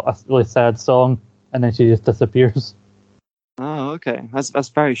sings a really sad song, and then she just disappears. Oh, okay. That's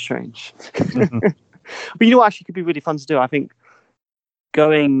very strange. But you know what actually could be really fun to do? I think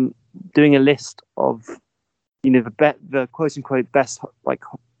doing a list of the quote unquote best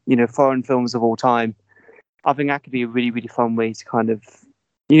foreign films of all time. I think that could be a really, really fun way to kind of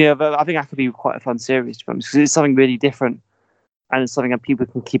I think that could be quite a fun series to because it's something really different, and it's something that people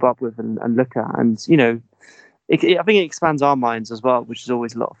can keep up with and look at, and I think it expands our minds as well, which is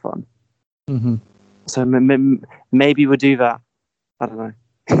always a lot of fun. So maybe we'll do that. I don't know.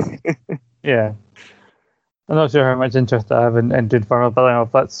 Yeah. I'm not sure how much interest I have in doing Farmville, but I don't know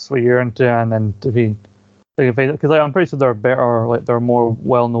if that's what you're into, and then to be because I'm pretty sure there are better, like there are more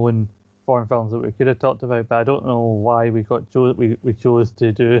well-known foreign films that we could have talked about, but I don't know why we chose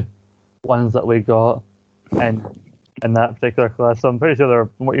to do ones that we got in that particular class. So I'm pretty sure there are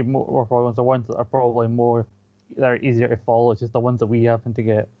more foreign ones, the ones that are probably more that are easier to follow. It's just the ones that we happen to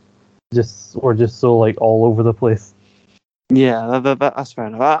get we're just so like all over the place. Yeah, that's fair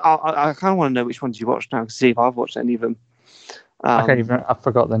enough. I kind of want to know which ones you watched now to see if I've watched any of them. I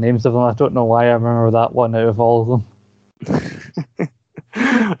forgot the names of them. I don't know why I remember that one out of all of them.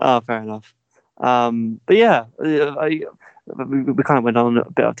 Oh, fair enough. But yeah, we kind of went on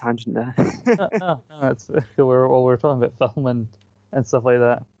a bit of a tangent there. No, it's we're talking about film and stuff like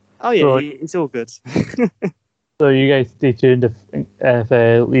that. Oh yeah, So, it's all good. So you guys stay tuned if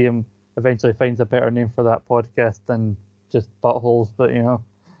Liam eventually finds a better name for that podcast than just buttholes. But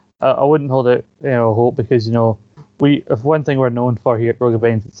I wouldn't hold out hope, because if one thing we're known for here at Rogue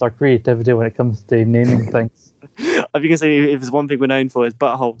Events, it's our creativity when it comes to naming things. I was gonna say, if there's one thing we're known for, is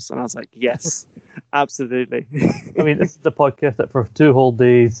buttholes, and I was like, yes, absolutely. I mean, this is the podcast that for 2 whole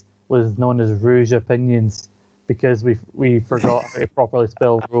days was known as Rouge Opinions, because we forgot how to properly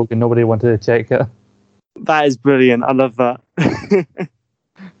spell Rogue and nobody wanted to check it. That is brilliant. I love that.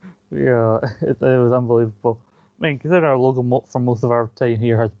 Yeah, it was unbelievable. I mean, considering our logo for most of our time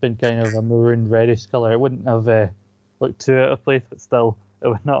here has been kind of a maroon reddish colour, it wouldn't have looked too out of place, but still, it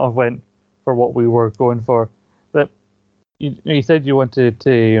would not have went for what we were going for. But you said you wanted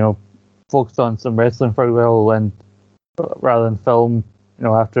to, focus on some wrestling for a while, and rather than film,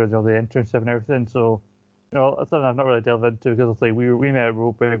 after the internship and everything. So, that's something I've not really delved into, because it's like we met at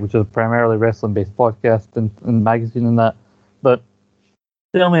Rope Break, which is a primarily wrestling-based podcast and magazine and that. But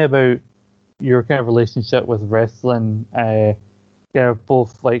tell me about your kind of relationship with wrestling, kind of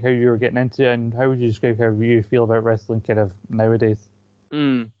both like how you were getting into it, and how would you describe how you feel about wrestling kind of nowadays?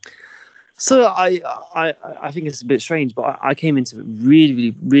 So I think it's a bit strange, but I came into it really,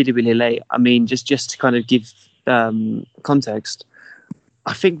 really, really, really late. I mean, just to kind of give context,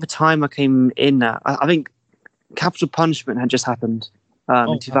 I think the time I came in at, I think Capital Punishment had just happened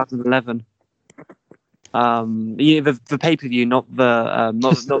in 2011. The pay-per-view, not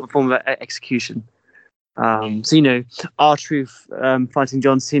the form of execution. So R-Truth fighting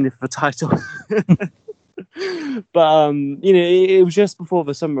John Cena for the title. But it was just before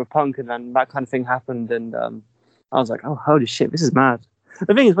the Summer of Punk, and then that kind of thing happened, and I was like, oh, holy shit, this is mad.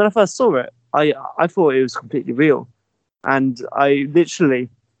 The thing is, when I first saw it, I thought it was completely real, and I literally,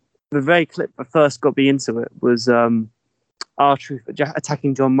 the very clip that first got me into it was R-Truth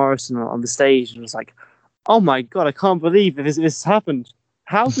attacking John Morrison on the stage, and I was like, oh my god, I can't believe this happened.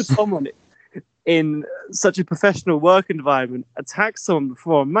 How could someone in such a professional work environment attack someone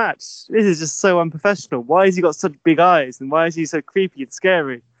before a match? This is just so unprofessional. Why has he got such big eyes, and why is he so creepy and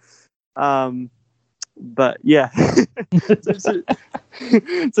scary? But yeah, so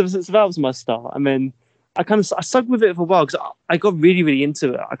that was my start. I mean, I stuck with it for a while because I got really, really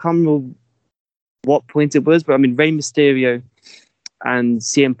into it. I can't remember what point it was, but I mean, Rey Mysterio and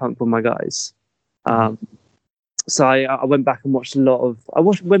CM Punk were my guys. So I went back and watched a lot of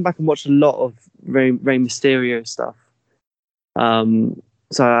Rey Mysterio stuff.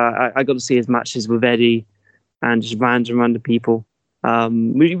 So I got to see his matches with Eddie and just random people.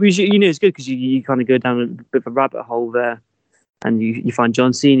 Which it's good because you kind of go down a bit of a rabbit hole there, and you find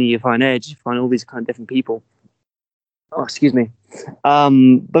John Cena, you find Edge, you find all these kind of different people. Oh, excuse me.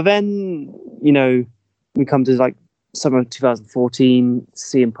 But then we come to like summer of 2014.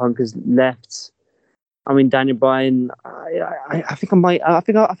 CM Punk has left. I mean, Daniel Bryan. I think I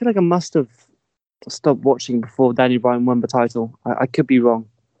feel like I must have stopped watching before Daniel Bryan won the title. I could be wrong.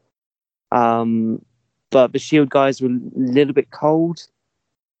 But the Shield guys were a little bit cold.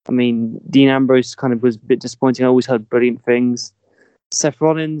 I mean, Dean Ambrose kind of was a bit disappointing. I always heard brilliant things. Seth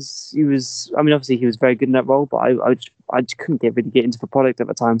Rollins, obviously he was very good in that role, but I just couldn't really get into the product at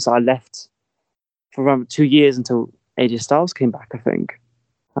the time, so I left for around 2 years until AJ Styles came back, I think.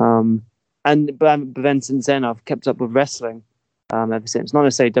 But then since then, I've kept up with wrestling ever since. Not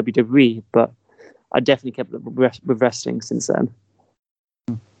necessarily WWE, but I definitely kept up with wrestling since then.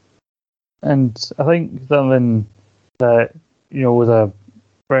 And I think something that was a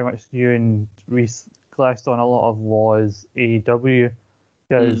very much you and Reese clashed on a lot of was AEW,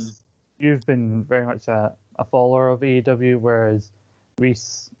 because you've been very much a follower of AEW, whereas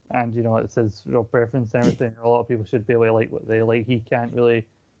Reese, and it says preference and everything, a lot of people should be able to like what they like. He couldn't really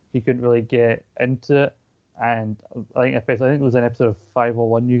get into it. And I think it was an episode of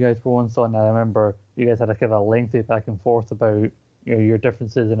 501 you guys were once on, and I remember you guys had a kind of a lengthy back and forth about your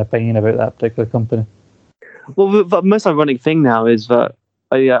differences in opinion about that particular company. Well, the most ironic thing now is that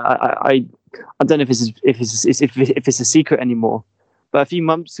I don't know if it's a secret anymore, but a few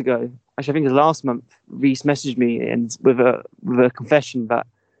months ago, actually I think it was last month, Reese messaged me and with a confession that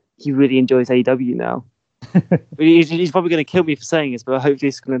he really enjoys AEW now. He's probably going to kill me for saying this, but hopefully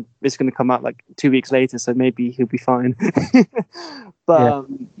it's gonna come out like 2 weeks later, so maybe he'll be fine. But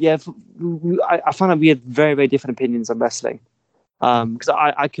I found out we had very, very different opinions on wrestling. Because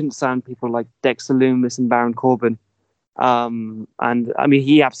I couldn't stand people like Dexter Lumis and Baron Corbin. And I mean,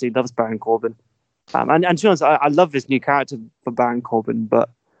 he absolutely loves Baron Corbin. And to be honest, I love this new character for Baron Corbin, but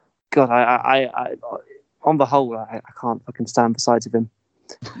God, I on the whole, I can't fucking stand the sight of him.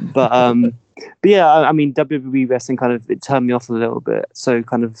 But yeah, I mean, WWE wrestling kind of it turned me off a little bit. So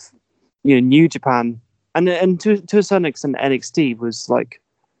kind of, New Japan and to a certain extent NXT was like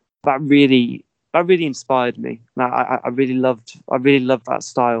that really inspired me. I really loved that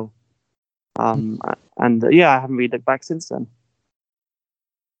style. And I haven't really looked back since then.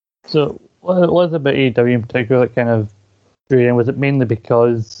 So what was it about AEW in particular that kind of drew you in? Was it mainly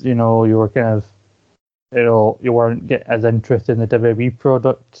because you were kind of you weren't as interested in the WWE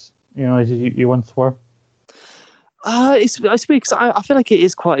product as you once were? It's because I feel like it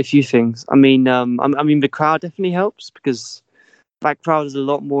is quite a few things. I mean, the crowd definitely helps because that crowd is a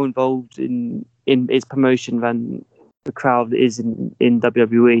lot more involved in its promotion than the crowd is in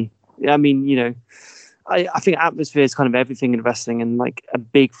WWE. I mean, I think atmosphere is kind of everything in wrestling and like a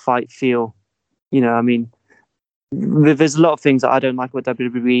big fight feel. I mean, there's a lot of things that I don't like about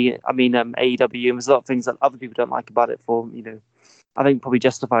WWE. I mean, AEW, and there's a lot of things that other people don't like about it for, I think probably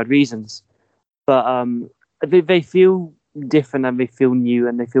justified reasons. But they feel different and they feel new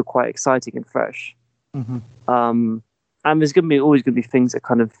and they feel quite exciting and fresh. Mm-hmm. And there's always going to be things that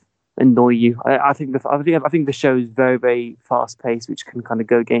kind of annoy you. I think the show is very, very fast paced, which can kind of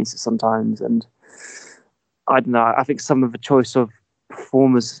go against it sometimes. And I don't know. I think some of the choice of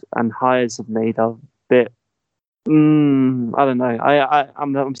performers and hires have made are a bit. I don't know.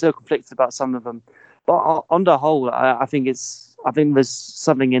 I'm still conflicted about some of them, but on the whole, I think there's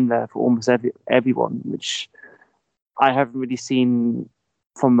something in there for almost everyone, which I haven't really seen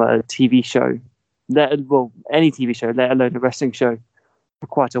from a TV show. Any TV show, let alone a wrestling show, for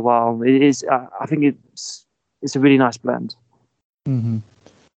quite a while. It is. I think it's a really nice blend. Mm-hmm.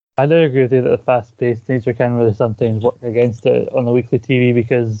 I do agree with you that the fast-paced nature can really sometimes work against it on the weekly TV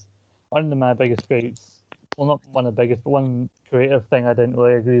because one of my biggest gripes, well, not one of the biggest, but one creative thing I didn't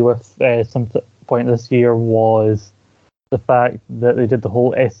really agree with some point this year was the fact that they did the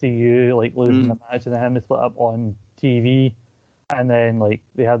whole SCU like losing the match and then they split up on TV, and then like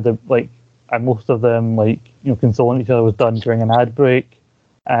they had and most of them consoling each other was done during an ad break,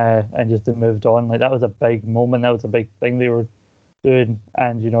 and just they moved on. Like that was a big moment. That was a big thing they were doing,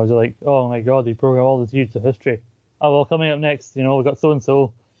 and they're like, oh my god, they program all this years of history. Oh well, coming up next, we got so and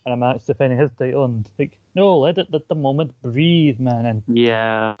so and a match defending his title, and like, no, let the moment breathe, man. And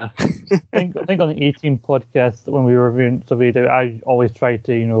yeah, I think on the 18 podcast when we were reviewing Surveyed, I always try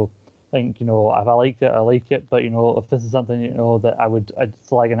to think if I liked it, I like it, but if this is something that I'd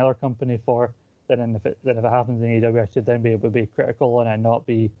flag another company for, then if it happens in AEW, I should then be able to be critical on it and not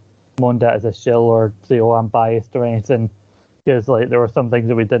be moaned at as a shill or say, oh, I'm biased or anything, because there were some things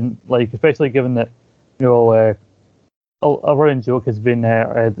that we didn't like, especially given that a running joke has been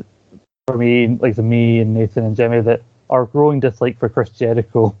for me, like me and Nathan and Jimmy, that our growing dislike for Chris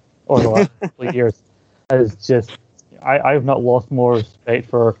Jericho over the last couple of years is just. I've not lost more respect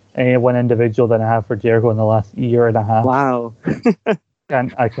for any one individual than I have for Jericho in the last year and a half. Wow.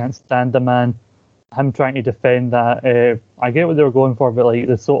 I can't stand the man. Him trying to defend that. I get what they were going for, but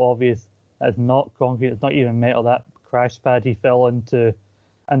it's so obvious. It's not concrete. It's not even metal. That crash pad he fell into,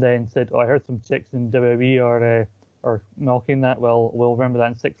 and then said, "Oh, I heard some chicks in WWE are knocking that. Well, we'll remember that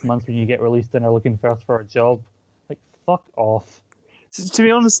in 6 months when you get released and are looking first for a job." Like, fuck off. To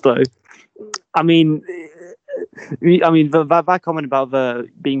be honest, though, I mean, that comment about the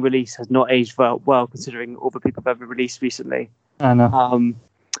being released has not aged well considering all the people that have been released recently. I know.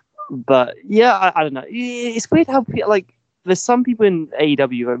 But yeah, I don't know. It's weird how there's some people in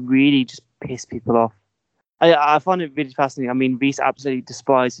AEW that really just piss people off. I find it really fascinating. I mean, Reese absolutely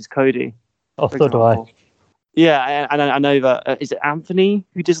despises Cody. Oh, so do I. Yeah, and I know that. Is it Anthony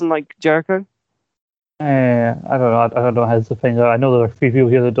who doesn't like Jericho? I don't know. I don't know his opinion. I know there are a few people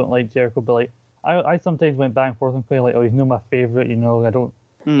here that don't like Jericho, but I sometimes went back and forth and playing oh, he's not my favorite. I don't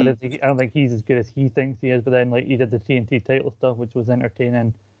think he's as good as he thinks he is. But then he did the TNT title stuff, which was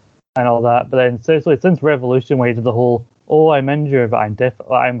entertaining and all that. But then seriously, since Revolution, where he did the whole I'm injured, but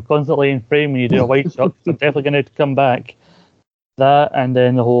I'm constantly in frame when you do a white shot. So I'm definitely going to come back. That, and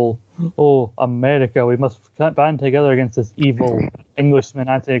then the whole, oh, America, we must band together against this evil Englishman,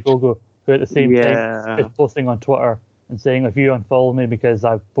 Anthony Ogogo, who at the same time is posting on Twitter and saying, if you unfollow me because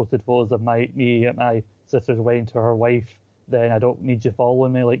I've posted photos of me at my sister's wedding to her wife, then I don't need you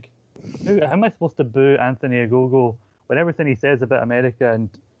following me. Like, how am I supposed to boo Anthony Ogogo when everything he says about America,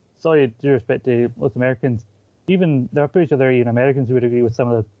 and sorry, due respect to most Americans, even, they're pretty sure there are even Americans who would agree with some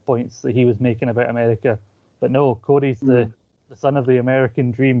of the points that he was making about America. But no, Cody's the son of the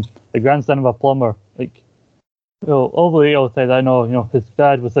American dream, the grandson of a plumber. Like, all the outside I know, his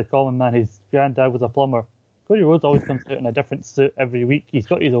dad was a common man, his granddad was a plumber. Cody Rhodes always comes out in a different suit every week. He's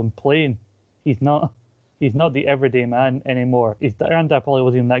got his own plane. He's not the everyday man anymore. His granddad probably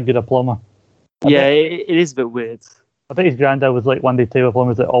wasn't even that good a plumber. It is a bit weird. I bet his granddad was like one of the type of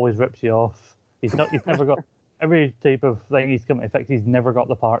plumbers that always rips you off. He's never got every type of thing he's come to fix. He's never got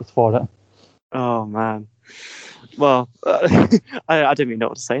the parts for it. Oh man. Well, I don't even know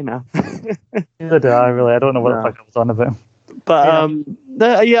what to say now. Neither do I really. I don't know what the fuck I was on about. But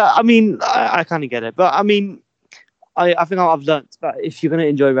I mean, I kind of get it. But I mean, I think I've learned that if you're going to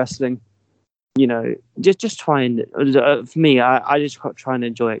enjoy wrestling, just try and for me, I just try and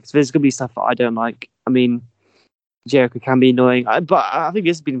enjoy it, because there's going to be stuff that I don't like. I mean, Jericho can be annoying, but I think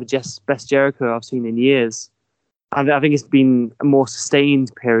this has been the best Jericho I've seen in years. I think it's been a more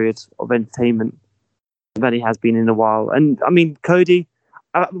sustained period of entertainment than he has been in a while. And I mean, Cody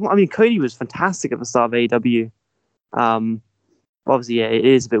was fantastic at the start of AEW. Obviously, it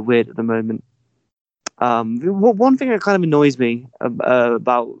is a bit weird at the moment. One thing that kind of annoys me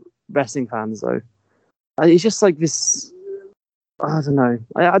about wrestling fans, though, it's just like this. I don't know.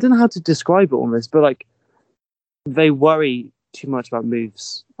 I don't know how to describe it almost, but like, they worry too much about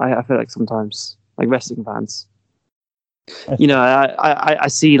moves. I feel like sometimes, like wrestling fans. I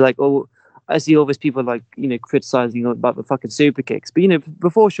see I see all these people criticizing about the fucking super kicks, but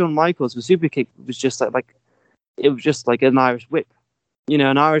before Shawn Michaels, the super kick was just like it was just like an Irish whip.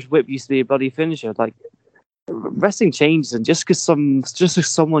 An Irish whip used to be a bloody finisher. Like, wrestling changes, and just because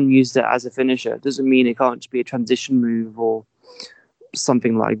someone used it as a finisher doesn't mean it can't just be a transition move or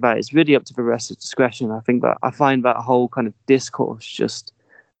something like that. It's really up to the wrestler's discretion. I find that whole kind of discourse just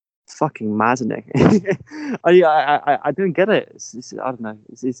fucking maddening. I don't get it. I don't know.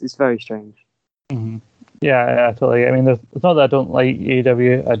 It's very strange. Mm-hmm. Yeah, totally. I mean, it's not that I don't like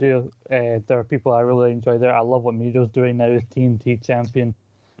AEW. I do. There are people I really enjoy there. I love what Miro's doing now as TNT champion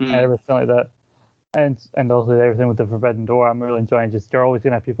and everything like that. And also everything with the Forbidden Door. I'm really enjoying. You're always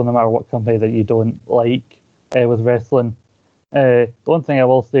going to have people, no matter what company, that you don't like with wrestling. The one thing I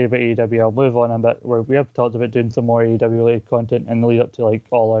will say about AEW, I'll move on a bit, where we have talked about doing some more AEW related content in the lead up to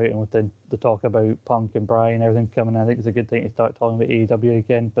All Out, and with the talk about Punk and Bryan and everything coming. I think it's a good thing to start talking about AEW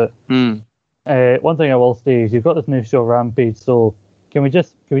again. But one thing I will say is you've got this new show Rampage, so can we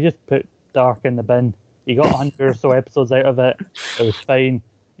just put Dark in the bin? You got 100 or so episodes out of it. It was fine.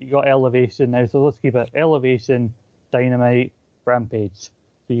 You got Elevation now, so let's keep it Elevation, Dynamite, Rampage.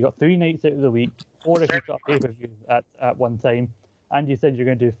 So you got 3 nights out of the week, 4 if you've got a pay-per-view at one time, and you said you're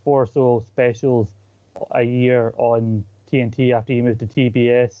going to do 4 solo specials a year on TNT after you move to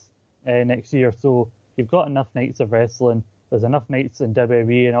TBS next year. So you've got enough nights of wrestling. There's enough nights in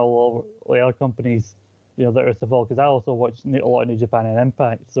WWE and all the other companies, that are involved. Because I also watch a lot of New Japan and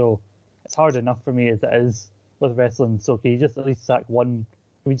Impact, so it's hard enough for me as it is with wrestling. So can you just at least sack one?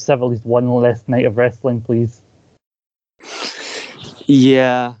 Can we just have at least one less night of wrestling, please?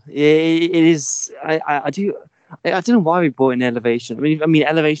 Yeah, it is. I don't know why we brought in Elevation. I mean,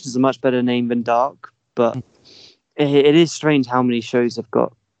 Elevation is a much better name than Dark, but it is strange how many shows they've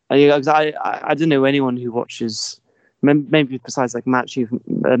got. I don't know anyone who watches, maybe besides like Matthew from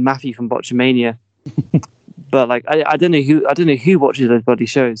Botchamania, but I don't know who watches those bloody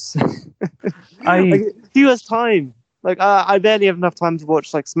shows. Who has time? I barely have enough time to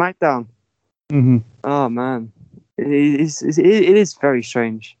watch SmackDown. Mm-hmm. Oh man, it is very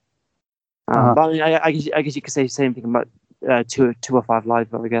strange. But I mean, I guess you could say the same thing about 205 Live,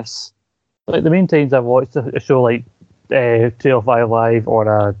 though, I guess. The main times I've watched a show like 205 Live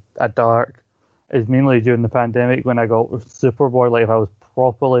or a Dark is mainly during the pandemic, when I got super bored. If I was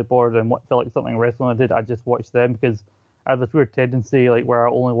properly bored and felt like something wrestling I did, I just watched them, because I have this weird tendency where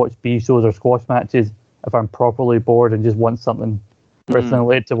I only watch B shows or squash matches if I'm properly bored and just want something wrestling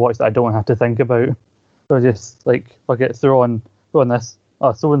related to watch that I don't have to think about. So just fuck it, throw on this.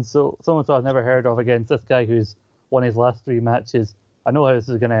 Oh, so I've never heard of against this guy who's won his last 3 matches. I know how this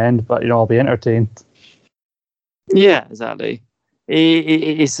is going to end, but I'll be entertained. Yeah, exactly.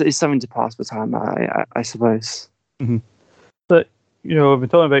 It's something to pass the time, I suppose. Mm-hmm. But we've been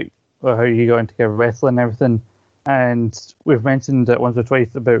talking about how you got into wrestling and everything. and we've mentioned it once or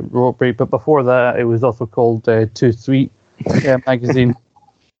twice about Rope Break, but before that, it was also called Too Sweet magazine.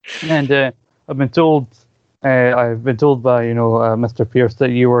 And I've been told, by Mr. Pierce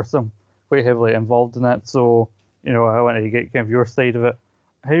that you were quite heavily involved in that. So I wanted to get kind of your side of it.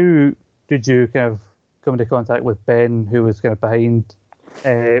 How did you kind of come into contact with Ben, who was kind of behind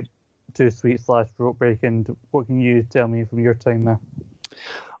Too Sweet / Rope Break, and what can you tell me from your time there?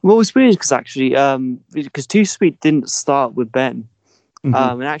 Well, it's weird because actually, because Too Sweet didn't start with Ben. It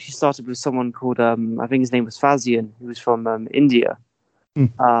actually started with someone called, I think his name was Fazian, who was from India.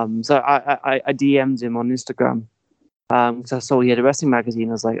 So I DM'd him on Instagram because I saw he had a wrestling magazine.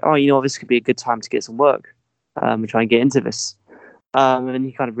 I was like, oh, this could be a good time to get some work and try and get into this. And then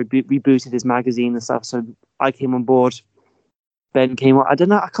he kind of rebooted his magazine and stuff. So I came on board. Ben came on. I don't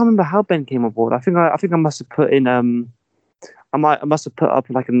know. I can't remember how Ben came on board. I think I must have put in. I must have put up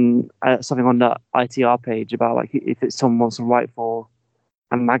like something on the ITR page about like if it's someone wants to write for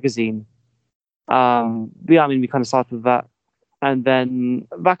a magazine. But yeah, I mean, we kind of started with that, and then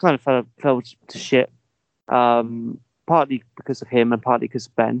that kind of fell to shit. Partly because of him, and partly because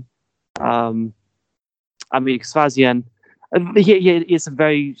of Ben. I mean, because Fazian, he has some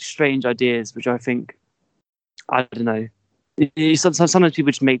very strange ideas, which I think, I don't know. Sometimes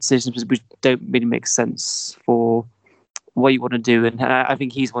people just make decisions which don't really make sense for what you want to do, and I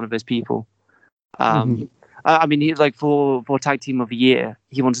think he's one of those people. I mean, he like for tag team of the year,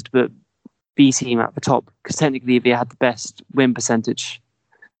 he wanted to put B team at the top because technically they had the best win percentage,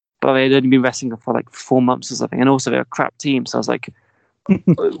 but they had only been wrestling for like 4 months or something, and also they're a crap team. So I was like,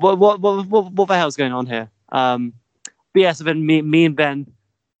 what the hell's going on here? But yeah, so then me and Ben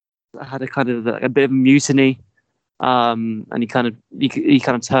had a kind of a bit of a mutiny, and he kind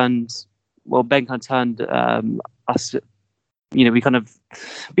of turned. Well, Ben kind of turned us.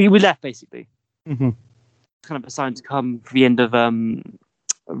 We left basically. Kind of assigned to come for the end of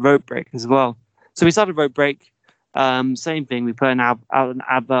Rope Break as well. So we started Rope Break. Same thing. We put out an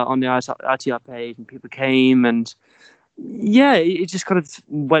advert on the ITR page, and people came, and yeah, it just kind of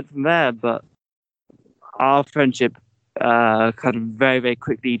went from there. But our friendship kind of very, very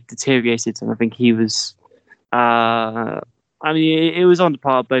quickly deteriorated, and I think he was. I mean, it was on the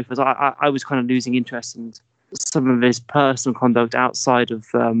part of both of us. I was kind of losing interest, and some of his personal conduct outside of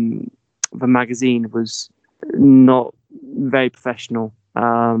the magazine was not very professional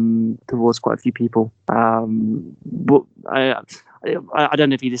towards quite a few people. But I don't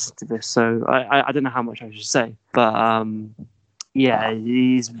know if he listened to this, so I don't know how much I should say. But yeah,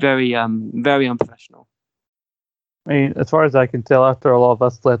 he's very very unprofessional. I mean, as far as I can tell, after a lot of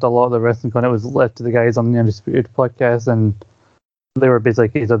us left a lot of the wrestling con, it was left to the guys on the Undisputed podcast, and they were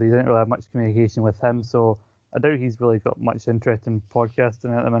basically so they didn't really have much communication with him. So I doubt he's really got much interest in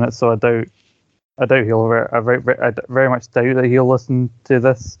podcasting at the minute. So I doubt he'll. I very much doubt that he'll listen to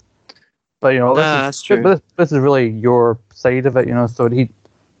this. But that's true. This is really your side of it, So he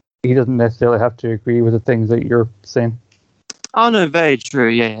doesn't necessarily have to agree with the things that you're saying. Oh no, very true.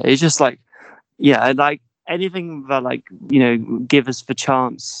 Yeah. It's just like, yeah, like anything that like give us the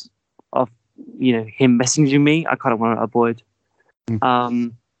chance of him messaging me, I kind of want to avoid.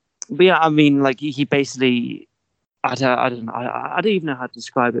 But yeah, I mean, like he basically, I don't know, I don't even know how to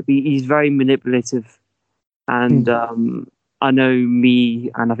describe it. But he's very manipulative, and I know me,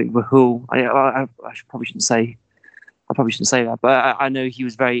 and I think Rahul. I probably shouldn't say that, but I know he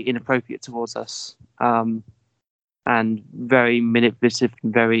was very inappropriate towards us, and very manipulative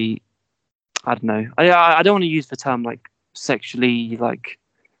and very, I don't know. I don't want to use the term like sexually like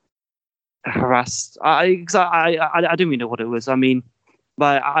harassed. I don't even know what it was. I mean,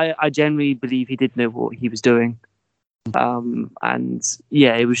 but I genuinely believe he did know what he was doing. And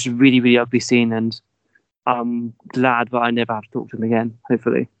yeah, it was a really, really ugly scene, and I'm glad that I never have to talk to him again,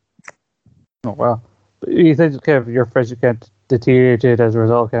 hopefully. Oh, wow. You said kind of your friendship kind of deteriorated as a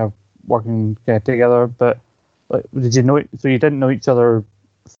result of kind of working kind of together, but like, did you know, so you didn't know each other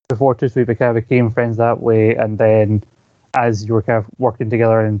before Too Sweet, but kind of became friends that way, and then as you were kind of working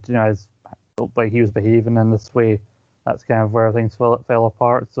together and, as like he was behaving in this way, that's kind of where things fell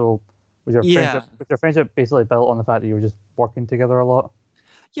apart. So was your friendship basically built on the fact that you were just working together a lot?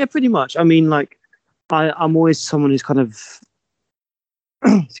 Yeah, pretty much. I mean, like, I'm always someone who's kind of,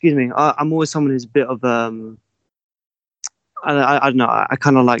 excuse me, I'm always someone who's a bit of, I don't know, I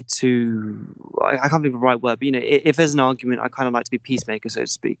kind of like to, I can't think of the right word, but, if there's an argument, I kind of like to be peacemaker, so to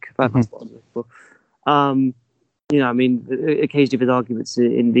speak. That's what I'm looking for. I mean, occasionally there's arguments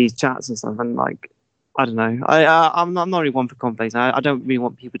in these chats and stuff, and like, I don't know. I'm not really one for conflict. I don't really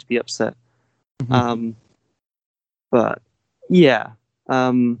want people to be upset. But yeah,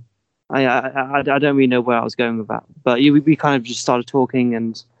 I I don't really know where I was going with that, but we kind of just started talking,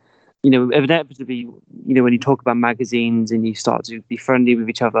 and inevitably, when you talk about magazines and you start to be friendly with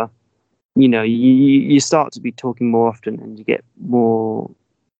each other, you start to be talking more often, and you get more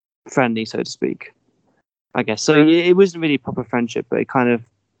friendly, so to speak, I guess. So it wasn't really a proper friendship, but it kind of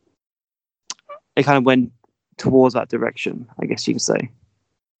went towards that direction, I guess you could say.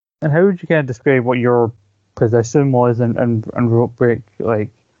 And how would you kind of describe what your position was in Rope Break?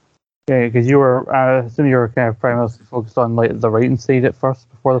 Like, because you were, I assume you were kind of primarily focused on like the writing side at first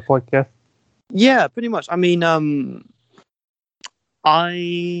before the podcast. Yeah, pretty much. I mean, I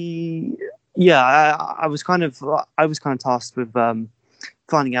was kind of tasked with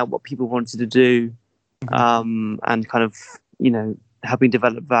finding out what people wanted to do, and kind of helping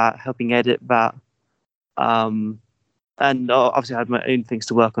develop that, helping edit that, and obviously I had my own things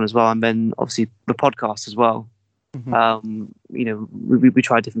to work on as well, and then obviously the podcast as well. We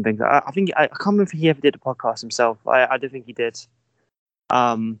tried different things. I think I can't remember if he ever did a podcast himself. I don't think he did.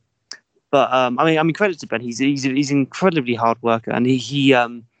 But I mean, credit to Ben. He's an incredibly hard worker, and he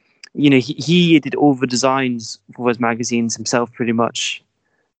did all the designs for those magazines himself, pretty much.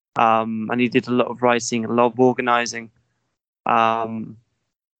 And he did a lot of writing, a lot of organizing.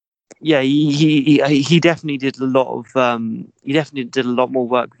 He definitely did a lot of. He definitely did a lot more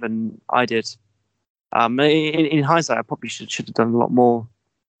work than I did. In hindsight, I probably should have done a lot more.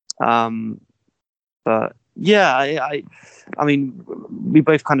 But yeah, I mean, we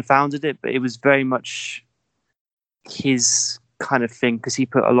both kind of founded it, but it was very much his kind of thing because he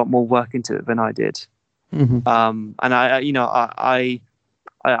put a lot more work into it than I did. And I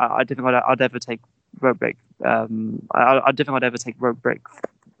don't think I'd ever take Rope Break. I don't think I'd ever take Rope Break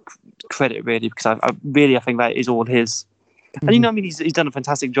credit really, because I think that is all his. And I mean, he's done a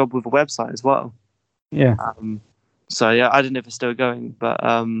fantastic job with the website as well. Yeah. So yeah, I don't know if it's still going, but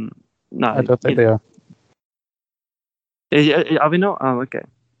no, I don't think they are. Are we not? Oh, okay.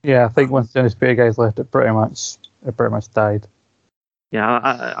 Yeah, I think once the Undisputed guys left, it pretty much died.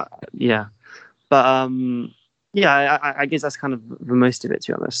 Yeah, but I guess that's kind of the most of it,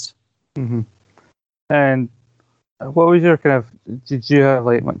 to be honest. And what was your kind of? Did you have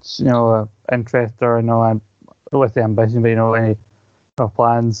like much interest or I don't want to say ambition, but any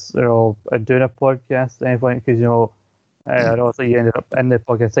plans in doing a podcast at any point? Because I don't think you ended up in the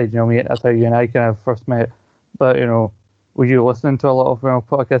podcast side. Mate, that's how you and I kind of first met. But were you listening to a lot of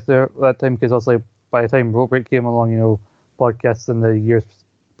podcasts there at that time? Because obviously by the time Rope Break came along, podcasts in the years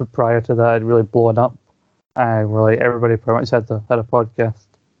prior to that had really blown up, and we're like everybody pretty much had a podcast.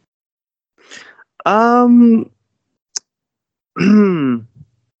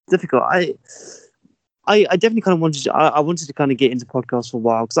 Difficult. I definitely kind of wanted to. I wanted to kind of get into podcasts for a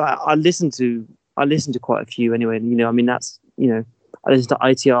while because I listened to quite a few anyway. And, I mean that's I listen to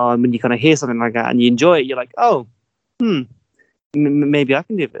ITR, and when you kind of hear something like that and you enjoy it, you're like, oh, maybe I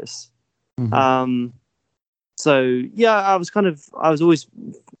can do this. So yeah, I was always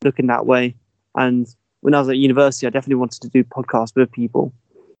looking that way. And when I was at university, I definitely wanted to do podcasts with people.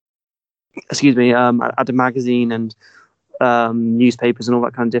 Excuse me, at a magazine and newspapers and all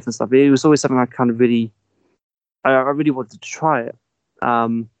that kind of different stuff. It was always something I really wanted to try it.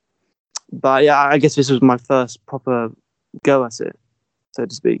 But yeah, I guess this was my first proper go at it, so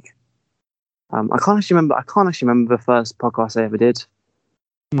to speak. I can't actually remember the first podcast I ever did.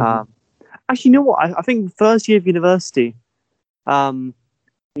 Actually, you know what? I think first year of university, me and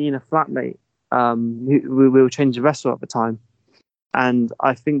a flatmate, we were changing restaurant at the time, and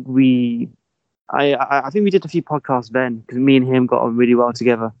I think we did a few podcasts then because me and him got on really well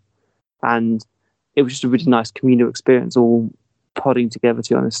together, and it was just a really nice communal experience, all podding together. To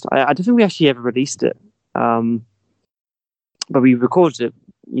be honest, I don't think we actually ever released it, but we recorded it,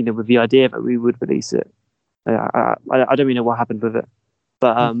 with the idea that we would release it. I don't really know what happened with it,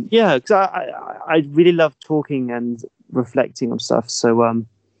 but yeah, because I really love talking and reflecting on stuff. So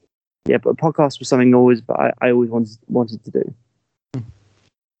yeah, but a podcast was something I always wanted to do.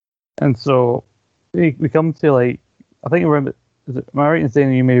 And so we come to like, I think around, am I right in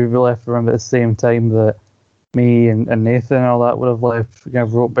saying you maybe left around at the same time that me and Nathan and all that would have left kind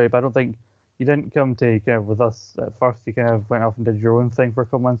of Rope Break, but I don't think you didn't come to kind of with us at first. You kind of went off and did your own thing for a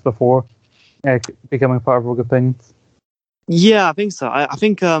couple months before becoming part of Rogue Opinions. Yeah, I think so. I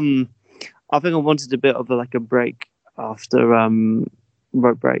think I wanted a bit of a break after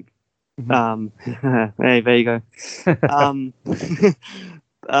Rope Break. Hey, there you go.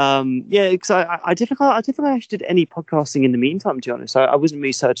 Yeah, because I don't think I actually did any podcasting in the meantime, to be honest. I wasn't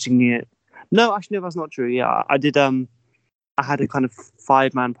researching it. No, actually, no, that's not true. Yeah, I did. I had a kind of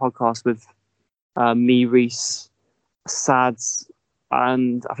 5-man podcast with me, Reese, Sads,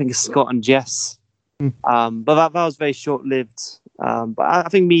 and I think Scott and Jess. Mm. But that was very short lived. But I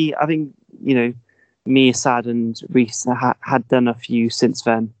think me, Sad, and Reese had done a few since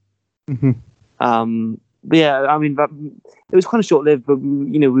then. Mm-hmm. But yeah, I mean, it was kind of short lived, but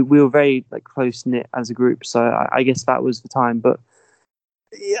we were very like close knit as a group. So I guess that was the time. But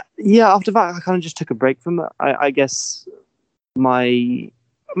yeah. After that, I kind of just took a break from it. I guess my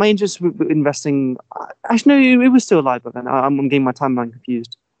interest with investing. Actually, no, it was still alive, but then I'm getting my timeline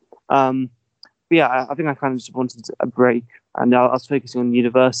confused. But yeah, I think I kind of just wanted a break, and I was focusing on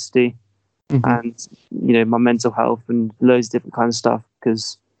university and my mental health and loads of different kinds of stuff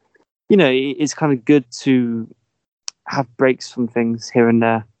because it's kind of good to have breaks from things here and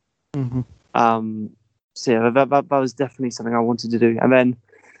there. So yeah, that was definitely something I wanted to do. And then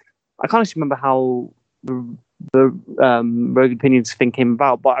I can't actually remember how the Rogue Opinions thing came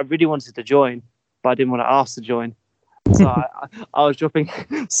about, but I really wanted to join, but I didn't want to ask to join. So I was dropping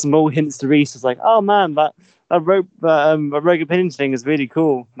small hints to Reese. It's like, oh man, that Rogue Opinions thing is really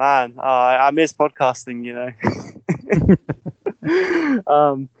cool, man. I miss podcasting,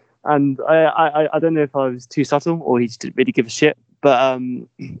 And I don't know if I was too subtle or he just didn't really give a shit. But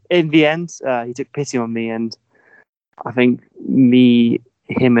in the end, he took pity on me, and I think me,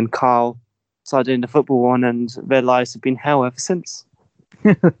 him, and Carl started doing the football one, and their lives have been hell ever since.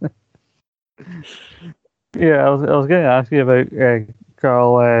 Yeah, I was going to ask you about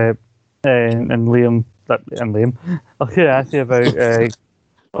Carl and Liam. And Liam. I was going to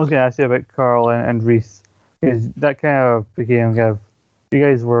ask you about Carl and Reese, because that kind of became kind of, you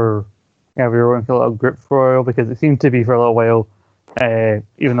guys were kind of your own little group for a while, because it seemed to be for a little while.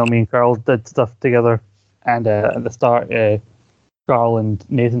 Even though me and Carl did stuff together, and at the start, Carl and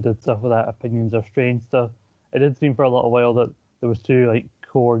Nathan did stuff with that Opinions Are Strange stuff. It did seem for a little while that there was two like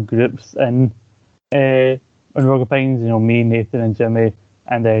core groups in Rogue Opinions. Me, Nathan, and Jimmy,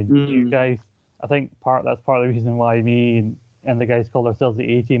 and then you guys. I think that's part of the reason why me and the guys called ourselves the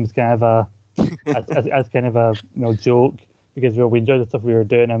A Team is kind of as kind of a joke, because we enjoyed the stuff we were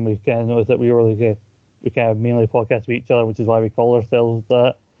doing, and we kind of noticed that we were like we kind of mainly podcast with each other, which is why we call ourselves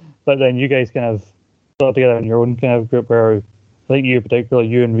that. But then you guys kind of got together in your own kind of group, where I think you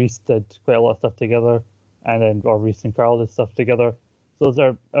and Reese did quite a lot of stuff together, and then Reese and Carl did stuff together. So is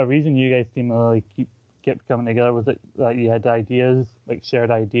there a reason you guys seem to like kept coming together? Was it that you had ideas, like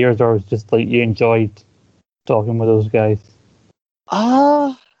shared ideas, or was it just like you enjoyed talking with those guys?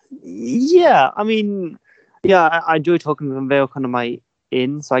 Yeah. I mean, yeah, I enjoy talking with them. They're kind of my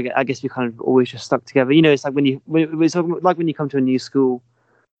in, so I guess we kind of always just stuck together. It's like when you come to a new school,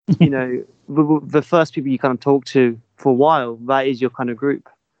 the first people you kind of talk to for a while, that is your kind of group,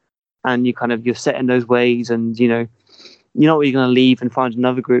 and you're set in those ways, and you're not really going to leave and find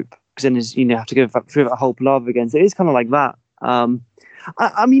another group, because then have to go through that whole palaver again. So it is kind of like that.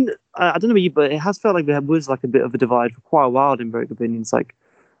 I mean, I don't know about you, but it has felt like there was like a bit of a divide for quite a while in Rogue Opinions. Like,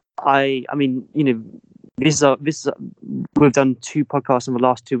 I mean, this is we've done 2 podcasts in the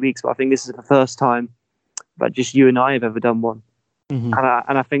last 2 weeks, but I think this is the first time that just you and I have ever done one. And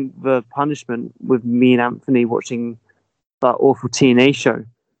I think the punishment with me and Anthony watching that awful TNA show,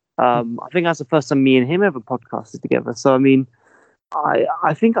 I think that's the first time me and him ever podcasted together. So I mean,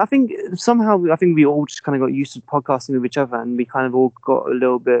 I think somehow we all just kind of got used to podcasting with each other, and we kind of all got a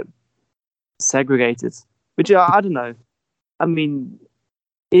little bit segregated, which I don't know. I mean,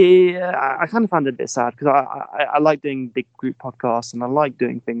 I kind of found it a bit sad, because I like doing big group podcasts, and I like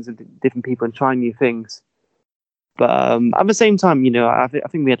doing things with different people and trying new things. But at the same time, I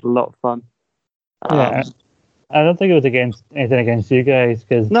think we had a lot of fun. Yeah, I don't think it was anything against you guys,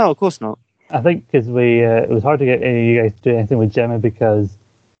 because no, of course not. I think because it was hard to get any of you guys to do anything with Jimmy, because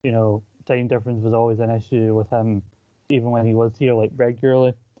time difference was always an issue with him, even when he was here like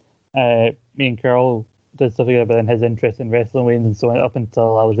regularly. Me and Carl did stuff together, but then his interest in wrestling waned, and so up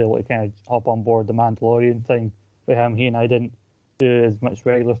until I was able to kind of hop on board the Mandalorian thing with him, he and I didn't do as much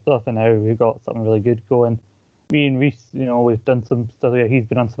regular stuff, and now we've got something really good going. Me and Reese, we've done some stuff together. He's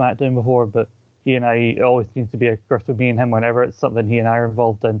been on SmackDown before, but he and I, it always seems to be a curse with me and him whenever it's something he and I are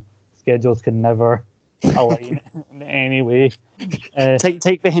involved in. Schedules can never align in any way.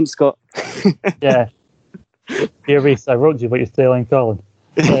 Take the hint, Scott. Yeah. Here, Reese, I wrote you, but you're still in Colin.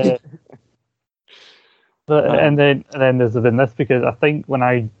 And then there's been this, because I think when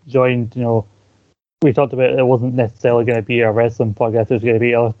I joined, we talked about it wasn't necessarily going to be a wrestling podcast, it was going to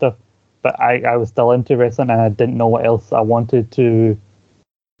be other stuff. But I was still into wrestling, and I didn't know what else I wanted to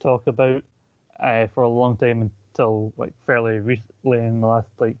talk about for a long time, until like fairly recently, in the last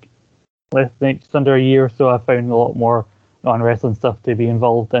just under a year or so, I found a lot more non-wrestling stuff to be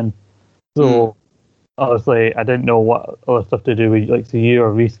involved in. So obviously I didn't know what other stuff to do with like so you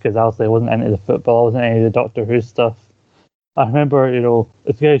or Reese because obviously I wasn't into the football, I wasn't into the Doctor Who stuff. I remember, it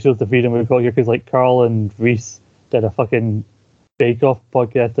kind of shows the freedom we've got here because like Carl and Reese did a fucking Bake Off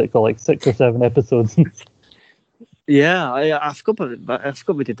podcast that got like 6 or 7 episodes. Yeah, I forgot about it, but I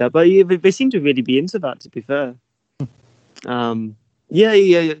forgot we did that. But yeah, they seem to really be into that. To be fair, yeah.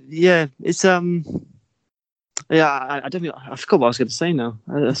 It's yeah. I don't think I forgot what I was going to say now.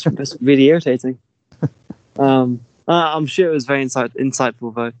 That's really irritating. I'm sure it was very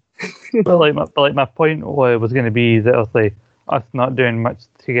insightful though. but my point was going to be that obviously us not doing much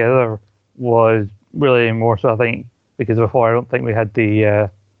together was really more so I think because before I don't think we had the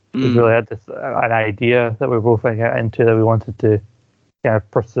we really had this an idea that we were both into that we wanted to kind of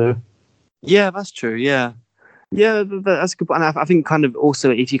pursue. Yeah, that's true. Yeah, that's a good point. And I think kind of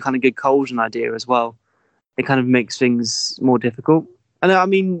also if you kind of get cold an idea as well, it kind of makes things more difficult. And I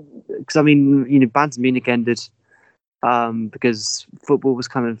mean, Bayern Munich ended because football was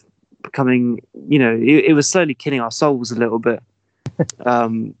kind of becoming, it was slowly killing our souls a little bit.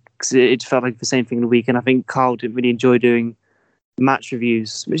 Because it felt like the same thing in the week, and I think Carl didn't really enjoy doing match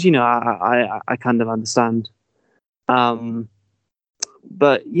reviews, which I kind of understand. But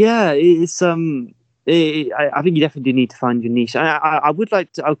yeah, it's I think you definitely do need to find your niche. I would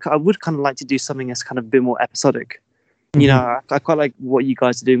kind of like to do something that's kind of a bit more episodic. I quite like what you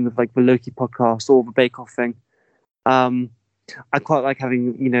guys are doing with like the Loki podcast or the Bake Off thing. I quite like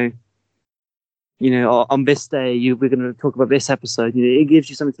having on this day we're going to talk about this episode. It gives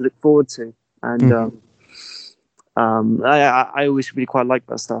you something to look forward to, and I always really quite like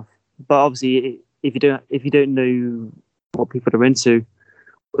that stuff. But obviously, if you don't know what people are into,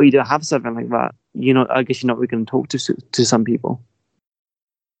 or you don't have something like that, I guess you're not really going to talk to some people.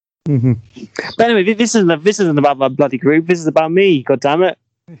 Mm-hmm. But anyway, this isn't about my bloody group. This is about me. God damn it!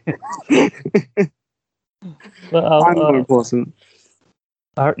 I'm more important.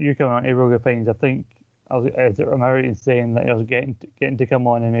 You come on Rogue Opinions. I think am I right in saying that I was getting to come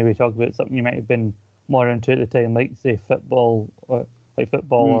on and maybe talk about something you might have been more into at the time, like say football or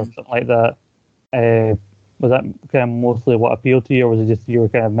something like that. Was that kind of mostly what appealed to you, or was it just you were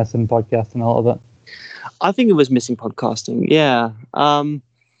kind of missing podcasting a little bit? I think it was missing podcasting. Yeah.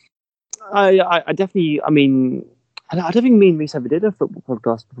 I definitely. I mean, I don't think me and Reese ever did a football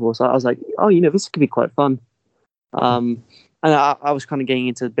podcast before, so I was like, oh, this could be quite fun. And I was kind of getting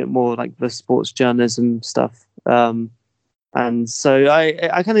into a bit more like the sports journalism stuff. And so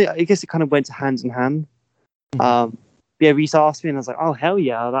I guess it kind of went hand in hand. Reese asked me, and I was like, oh hell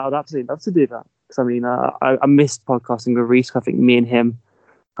yeah, I would absolutely love to do that. Because I mean, I missed podcasting with Reese. I think me and him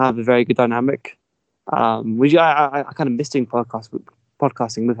have a very good dynamic. Which I kind of missed doing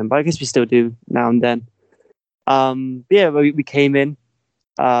podcasting with him, but I guess we still do now and then. We came in,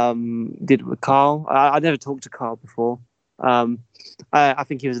 did it with Carl. I never talked to Carl before. I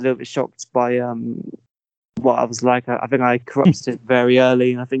think he was a little bit shocked by what I was like. I think I corrupted it very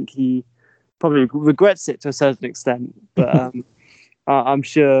early, and I think he probably regrets it to a certain extent. But I'm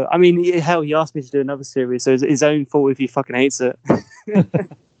sure. I mean, hell, he asked me to do another series, so it's his own fault if he fucking hates it.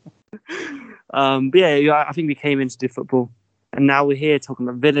 I think we came in to do football, and now we're here talking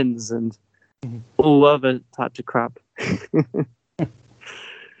about villains and all other types of crap.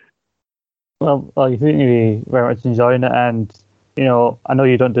 Well, you seem to be very much enjoying it, and I know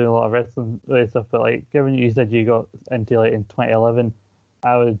you don't do a lot of wrestling stuff, but like, given you said you got into like in 2011,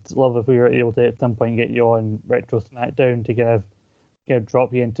 I would love if we were able to at some point get you on Retro SmackDown to kind of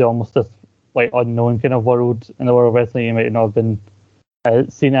drop you into almost this like unknown kind of world in the world of wrestling you might not have been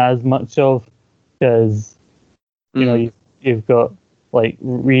seen as much of, because you've got like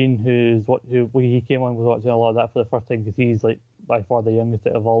Reen, who he came on was watching a lot of that for the first time because he's like by far the youngest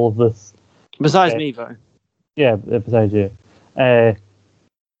out of all of this. Besides me, though. Yeah, besides you. So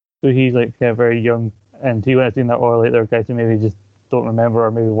he's like very young, and he went and seen that or like there are guys who maybe just don't remember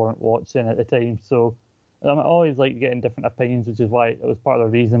or maybe weren't watching at the time. So I'm always like getting different opinions, which is why it was part of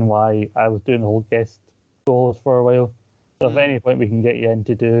the reason why I was doing the whole guest goals for a while. So if at any point we can get you in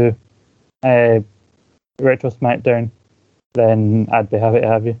to do Retro SmackDown, then I'd be happy to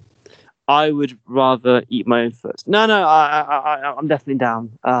have you. I would rather eat my own foot. No, I'm definitely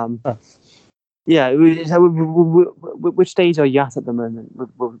down. Yeah, which stage are you at the moment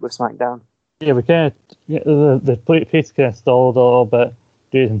with SmackDown? Yeah, we kind of the pace kind of stalled a little bit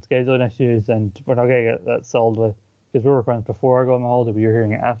due to some scheduling issues, and we're not going to get that solved with because we were recording before I go on my holiday, but you're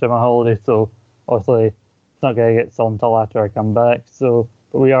hearing it after my holiday, so obviously it's not going to get solved until after I come back. So,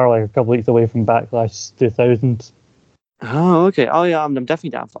 but we are like a couple weeks away from Backlash 2000. Oh, okay. Oh, yeah. I'm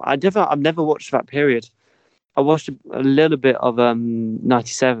definitely down for. I've never watched that period. I watched a little bit of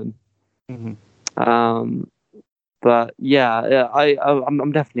 97. Mm-hmm. But yeah,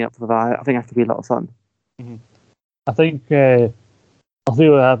 I'm definitely up for that. I think that could be a lot of fun. I think I'll see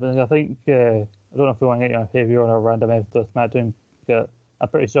what happens. I think I don't know if we want to get if you're on a random episode of SmackDown, but I'm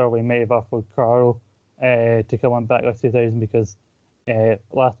pretty sure we may have offered Carl to come on Backlash 2000 because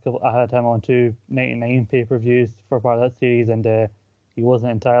last couple I had him on 299 pay-per-views for part of that series, and he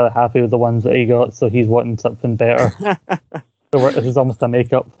wasn't entirely happy with the ones that he got, so he's wanting something better. So this is almost a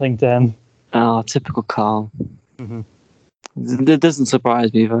make-up thing to him. Oh, typical Carl. It doesn't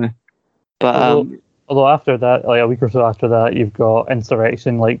surprise me though. But although after that, like a week or so after that, you've got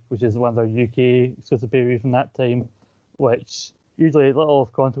Insurrection, which is one of their UK exclusive pay-per-views from that time, which usually a little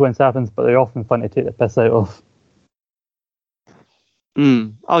consequence happens, but they're often fun to take the piss out of.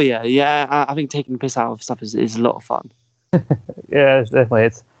 Oh yeah. I think taking the piss out of stuff is a lot of fun. Yeah, definitely.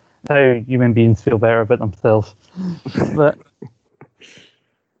 It's how human beings feel better about themselves.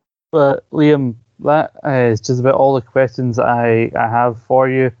 but Liam, that is just about all the questions I have for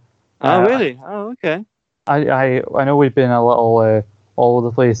you. Oh really? Oh okay. I know we've been a little all over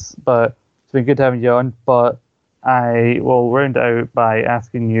the place, but it's been good having you on. But I will round it out by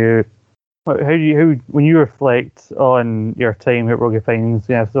asking you, when you reflect on your time at Rogue Finance,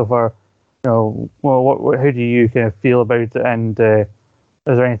 so far, how do you kind of feel about it, and is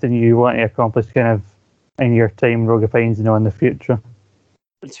there anything you want to accomplish kind of in your time Rogue Finance, in the future?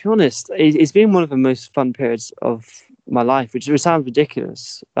 To be honest, it's been one of the most fun periods of my life, which sounds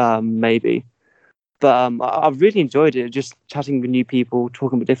ridiculous, maybe. But I've really enjoyed it, just chatting with new people,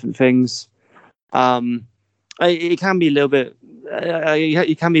 talking about different things. It can be a little bit,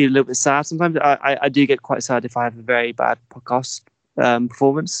 you can be a little bit sad sometimes. I do get quite sad if I have a very bad podcast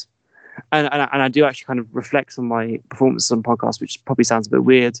performance, and I do actually kind of reflect on my performance on podcasts, which probably sounds a bit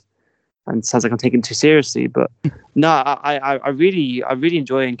weird and sounds like I'm taking it too seriously. But no, I really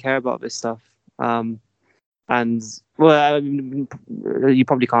enjoy and care about this stuff. And well, I mean, you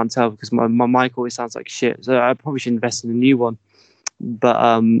probably can't tell because my mic always sounds like shit, so I probably should invest in a new one.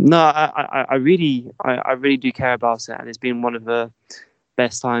 But no, I really do care about it, and it's been one of the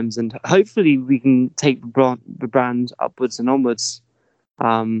best times. And hopefully, we can take the brand upwards and onwards.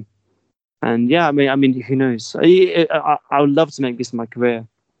 And yeah, I mean, who knows? I would love to make this my career.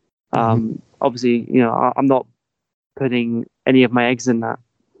 Obviously, I'm not putting any of my eggs in that,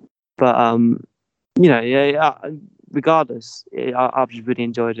 but regardless, I've just really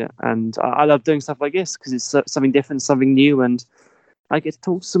enjoyed it, and I love doing stuff like this because it's something different, something new, and I get to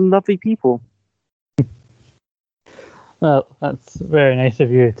talk to some lovely people. Well, that's very nice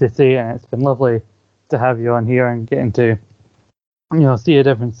of you to say, and it's been lovely to have you on here and getting to, see a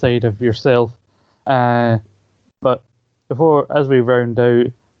different side of yourself. But as we round out,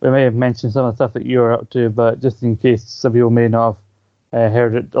 we may have mentioned some of the stuff that you're up to, but just in case some people may not have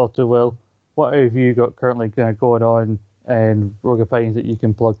heard it all too well, what have you got currently going on in Rogue Opinions that you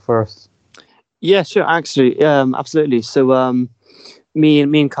can plug first? Yeah, sure, actually, absolutely. So, me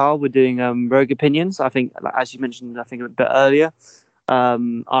and Carl were doing Rogue Opinions. I think, as you mentioned, a bit earlier,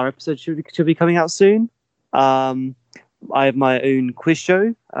 our episode should be coming out soon. I have my own quiz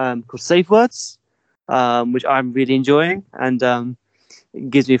show called Safe Words, which I'm really enjoying, and it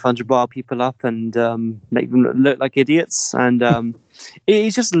gives me fun to rile people up and make them look like idiots. And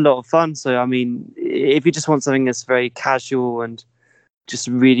it's just a lot of fun. So, I mean, if you just want something that's very casual and just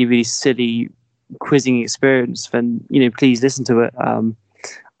really, really silly quizzing experience, then, please listen to it.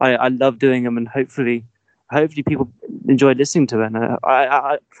 I love doing them, and hopefully people enjoy listening to it. And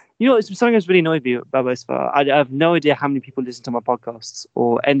it's something that's really annoyed me about this. I have no idea how many people listen to my podcasts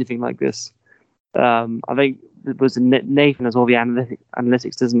or anything like this. I think it was Nathan as well, the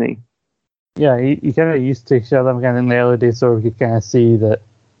analytics, doesn't he? Yeah, you kind of used to share them kind of in the early days, so we could kind of see that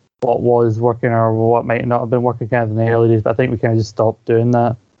what was working or what might not have been working kind of in the early days. But I think we kind of just stopped doing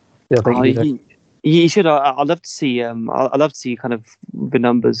that. You should. I'd love to see. I'd love to see kind of the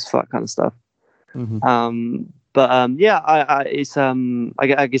numbers for that kind of stuff. It's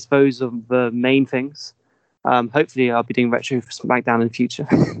I guess those are the main things. Hopefully, I'll be doing retro for SmackDown in the future.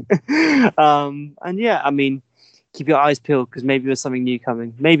 And yeah, I mean, keep your eyes peeled because maybe there's something new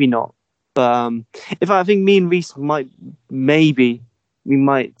coming. Maybe not. But I think me and Reese might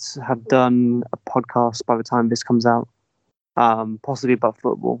have done a podcast by the time this comes out. Possibly about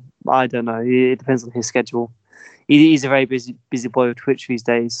football. I don't know. It depends on his schedule. He's a very busy boy with Twitch these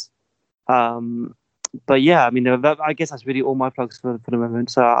days. But yeah, I mean, I guess that's really all my plugs for the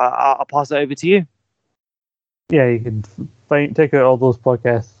moment. So I'll pass it over to you. Yeah, you can check out all those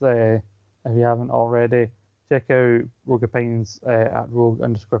podcasts if you haven't already. Check out Rogue Opinions at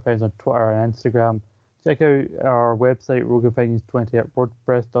Rogue_Opinions on Twitter and Instagram. Check out our website, rogueopinions20 at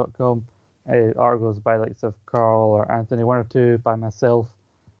wordpress.com. articles by likes of Carl or Anthony, one or two by myself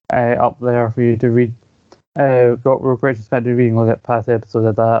up there for you to read. We're great to spend reading, look at past episodes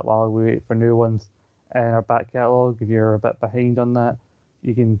of that while we wait for new ones in our back catalogue. If you're a bit behind on that,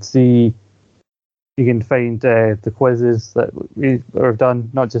 you can find the quizzes that we've done,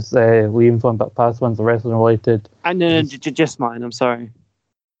 not just Liam's one, but past ones, the wrestling related. And just mine, I'm sorry.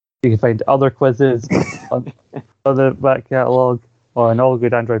 You can find other quizzes on the back catalogue on all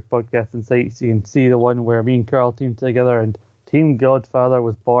good Android podcasting sites. You can see the one where me and Carl teamed together and Team Godfather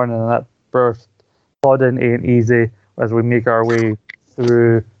was born, and that burst. Podding ain't easy as we make our way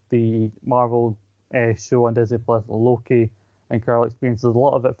through the Marvel show on Disney Plus, Loki, and Carl experiences a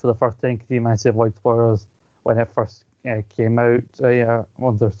lot of it for the first time because he managed to avoid spoilers when it first came out a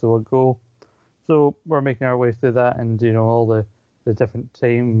month or so ago. So we're making our way through that, and all the different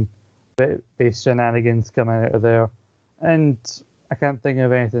time-based shenanigans coming out of there. And I can't think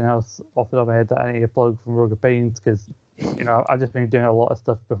of anything else off the top of my head that I need to plug from Rogue Opinions because I've just been doing a lot of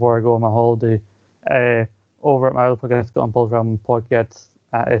stuff before I go on my holiday. Over at my other podcast, Scotland Paul's Rambling Podcast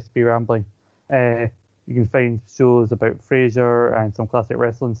at SB Rambling. You can find shows about Frasier and some classic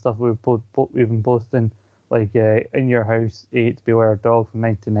wrestling stuff we've been posting, like In Your House 8, Beware of Dog from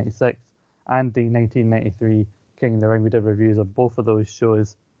 1996, and the 1993 King of the Ring. We did reviews of both of those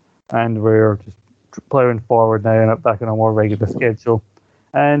shows, and we're just ploughing forward now and back on a more regular schedule.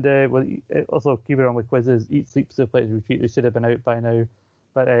 And also keeping on with quizzes. Eat Sleep Suplex Retreat, they should have been out by now,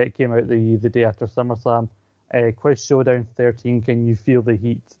 but it came out the day after SummerSlam. Quiz Showdown 13, Can You Feel the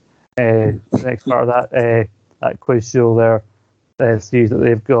Heat? The next part of that quiz show there, series that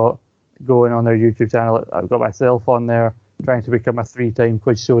they've got going on their YouTube channel. I've got myself on there trying to become a 3-time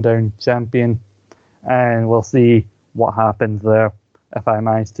Quiz Showdown champion, and we'll see what happens there if I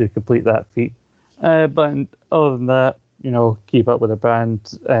manage to complete that feat. But other than that, keep up with the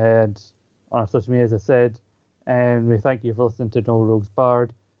brand and on our social media, as I said. And we thank you for listening to No Rogues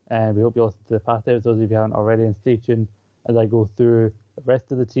Barred, and we hope you listen to the past episodes if you haven't already, and stay tuned as I go through the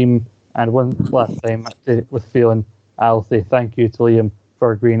rest of the team. And one last time, with feeling, I'll say thank you to Liam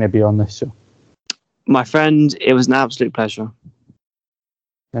for agreeing to be on this show. My friend, it was an absolute pleasure.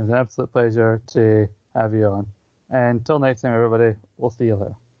 It was an absolute pleasure to have you on. And until next time, everybody, we'll see you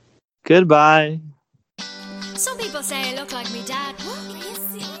later. Goodbye. Some people say I look like me dad. What? Are you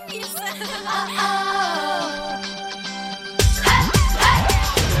serious? I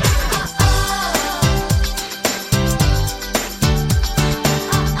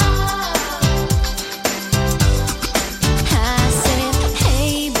said,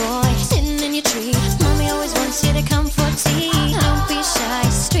 hey boy, sitting in your tree. Mommy always wants you to come for tea. Don't be shy,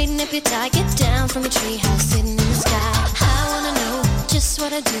 straighten up your tie, get down from your tree house.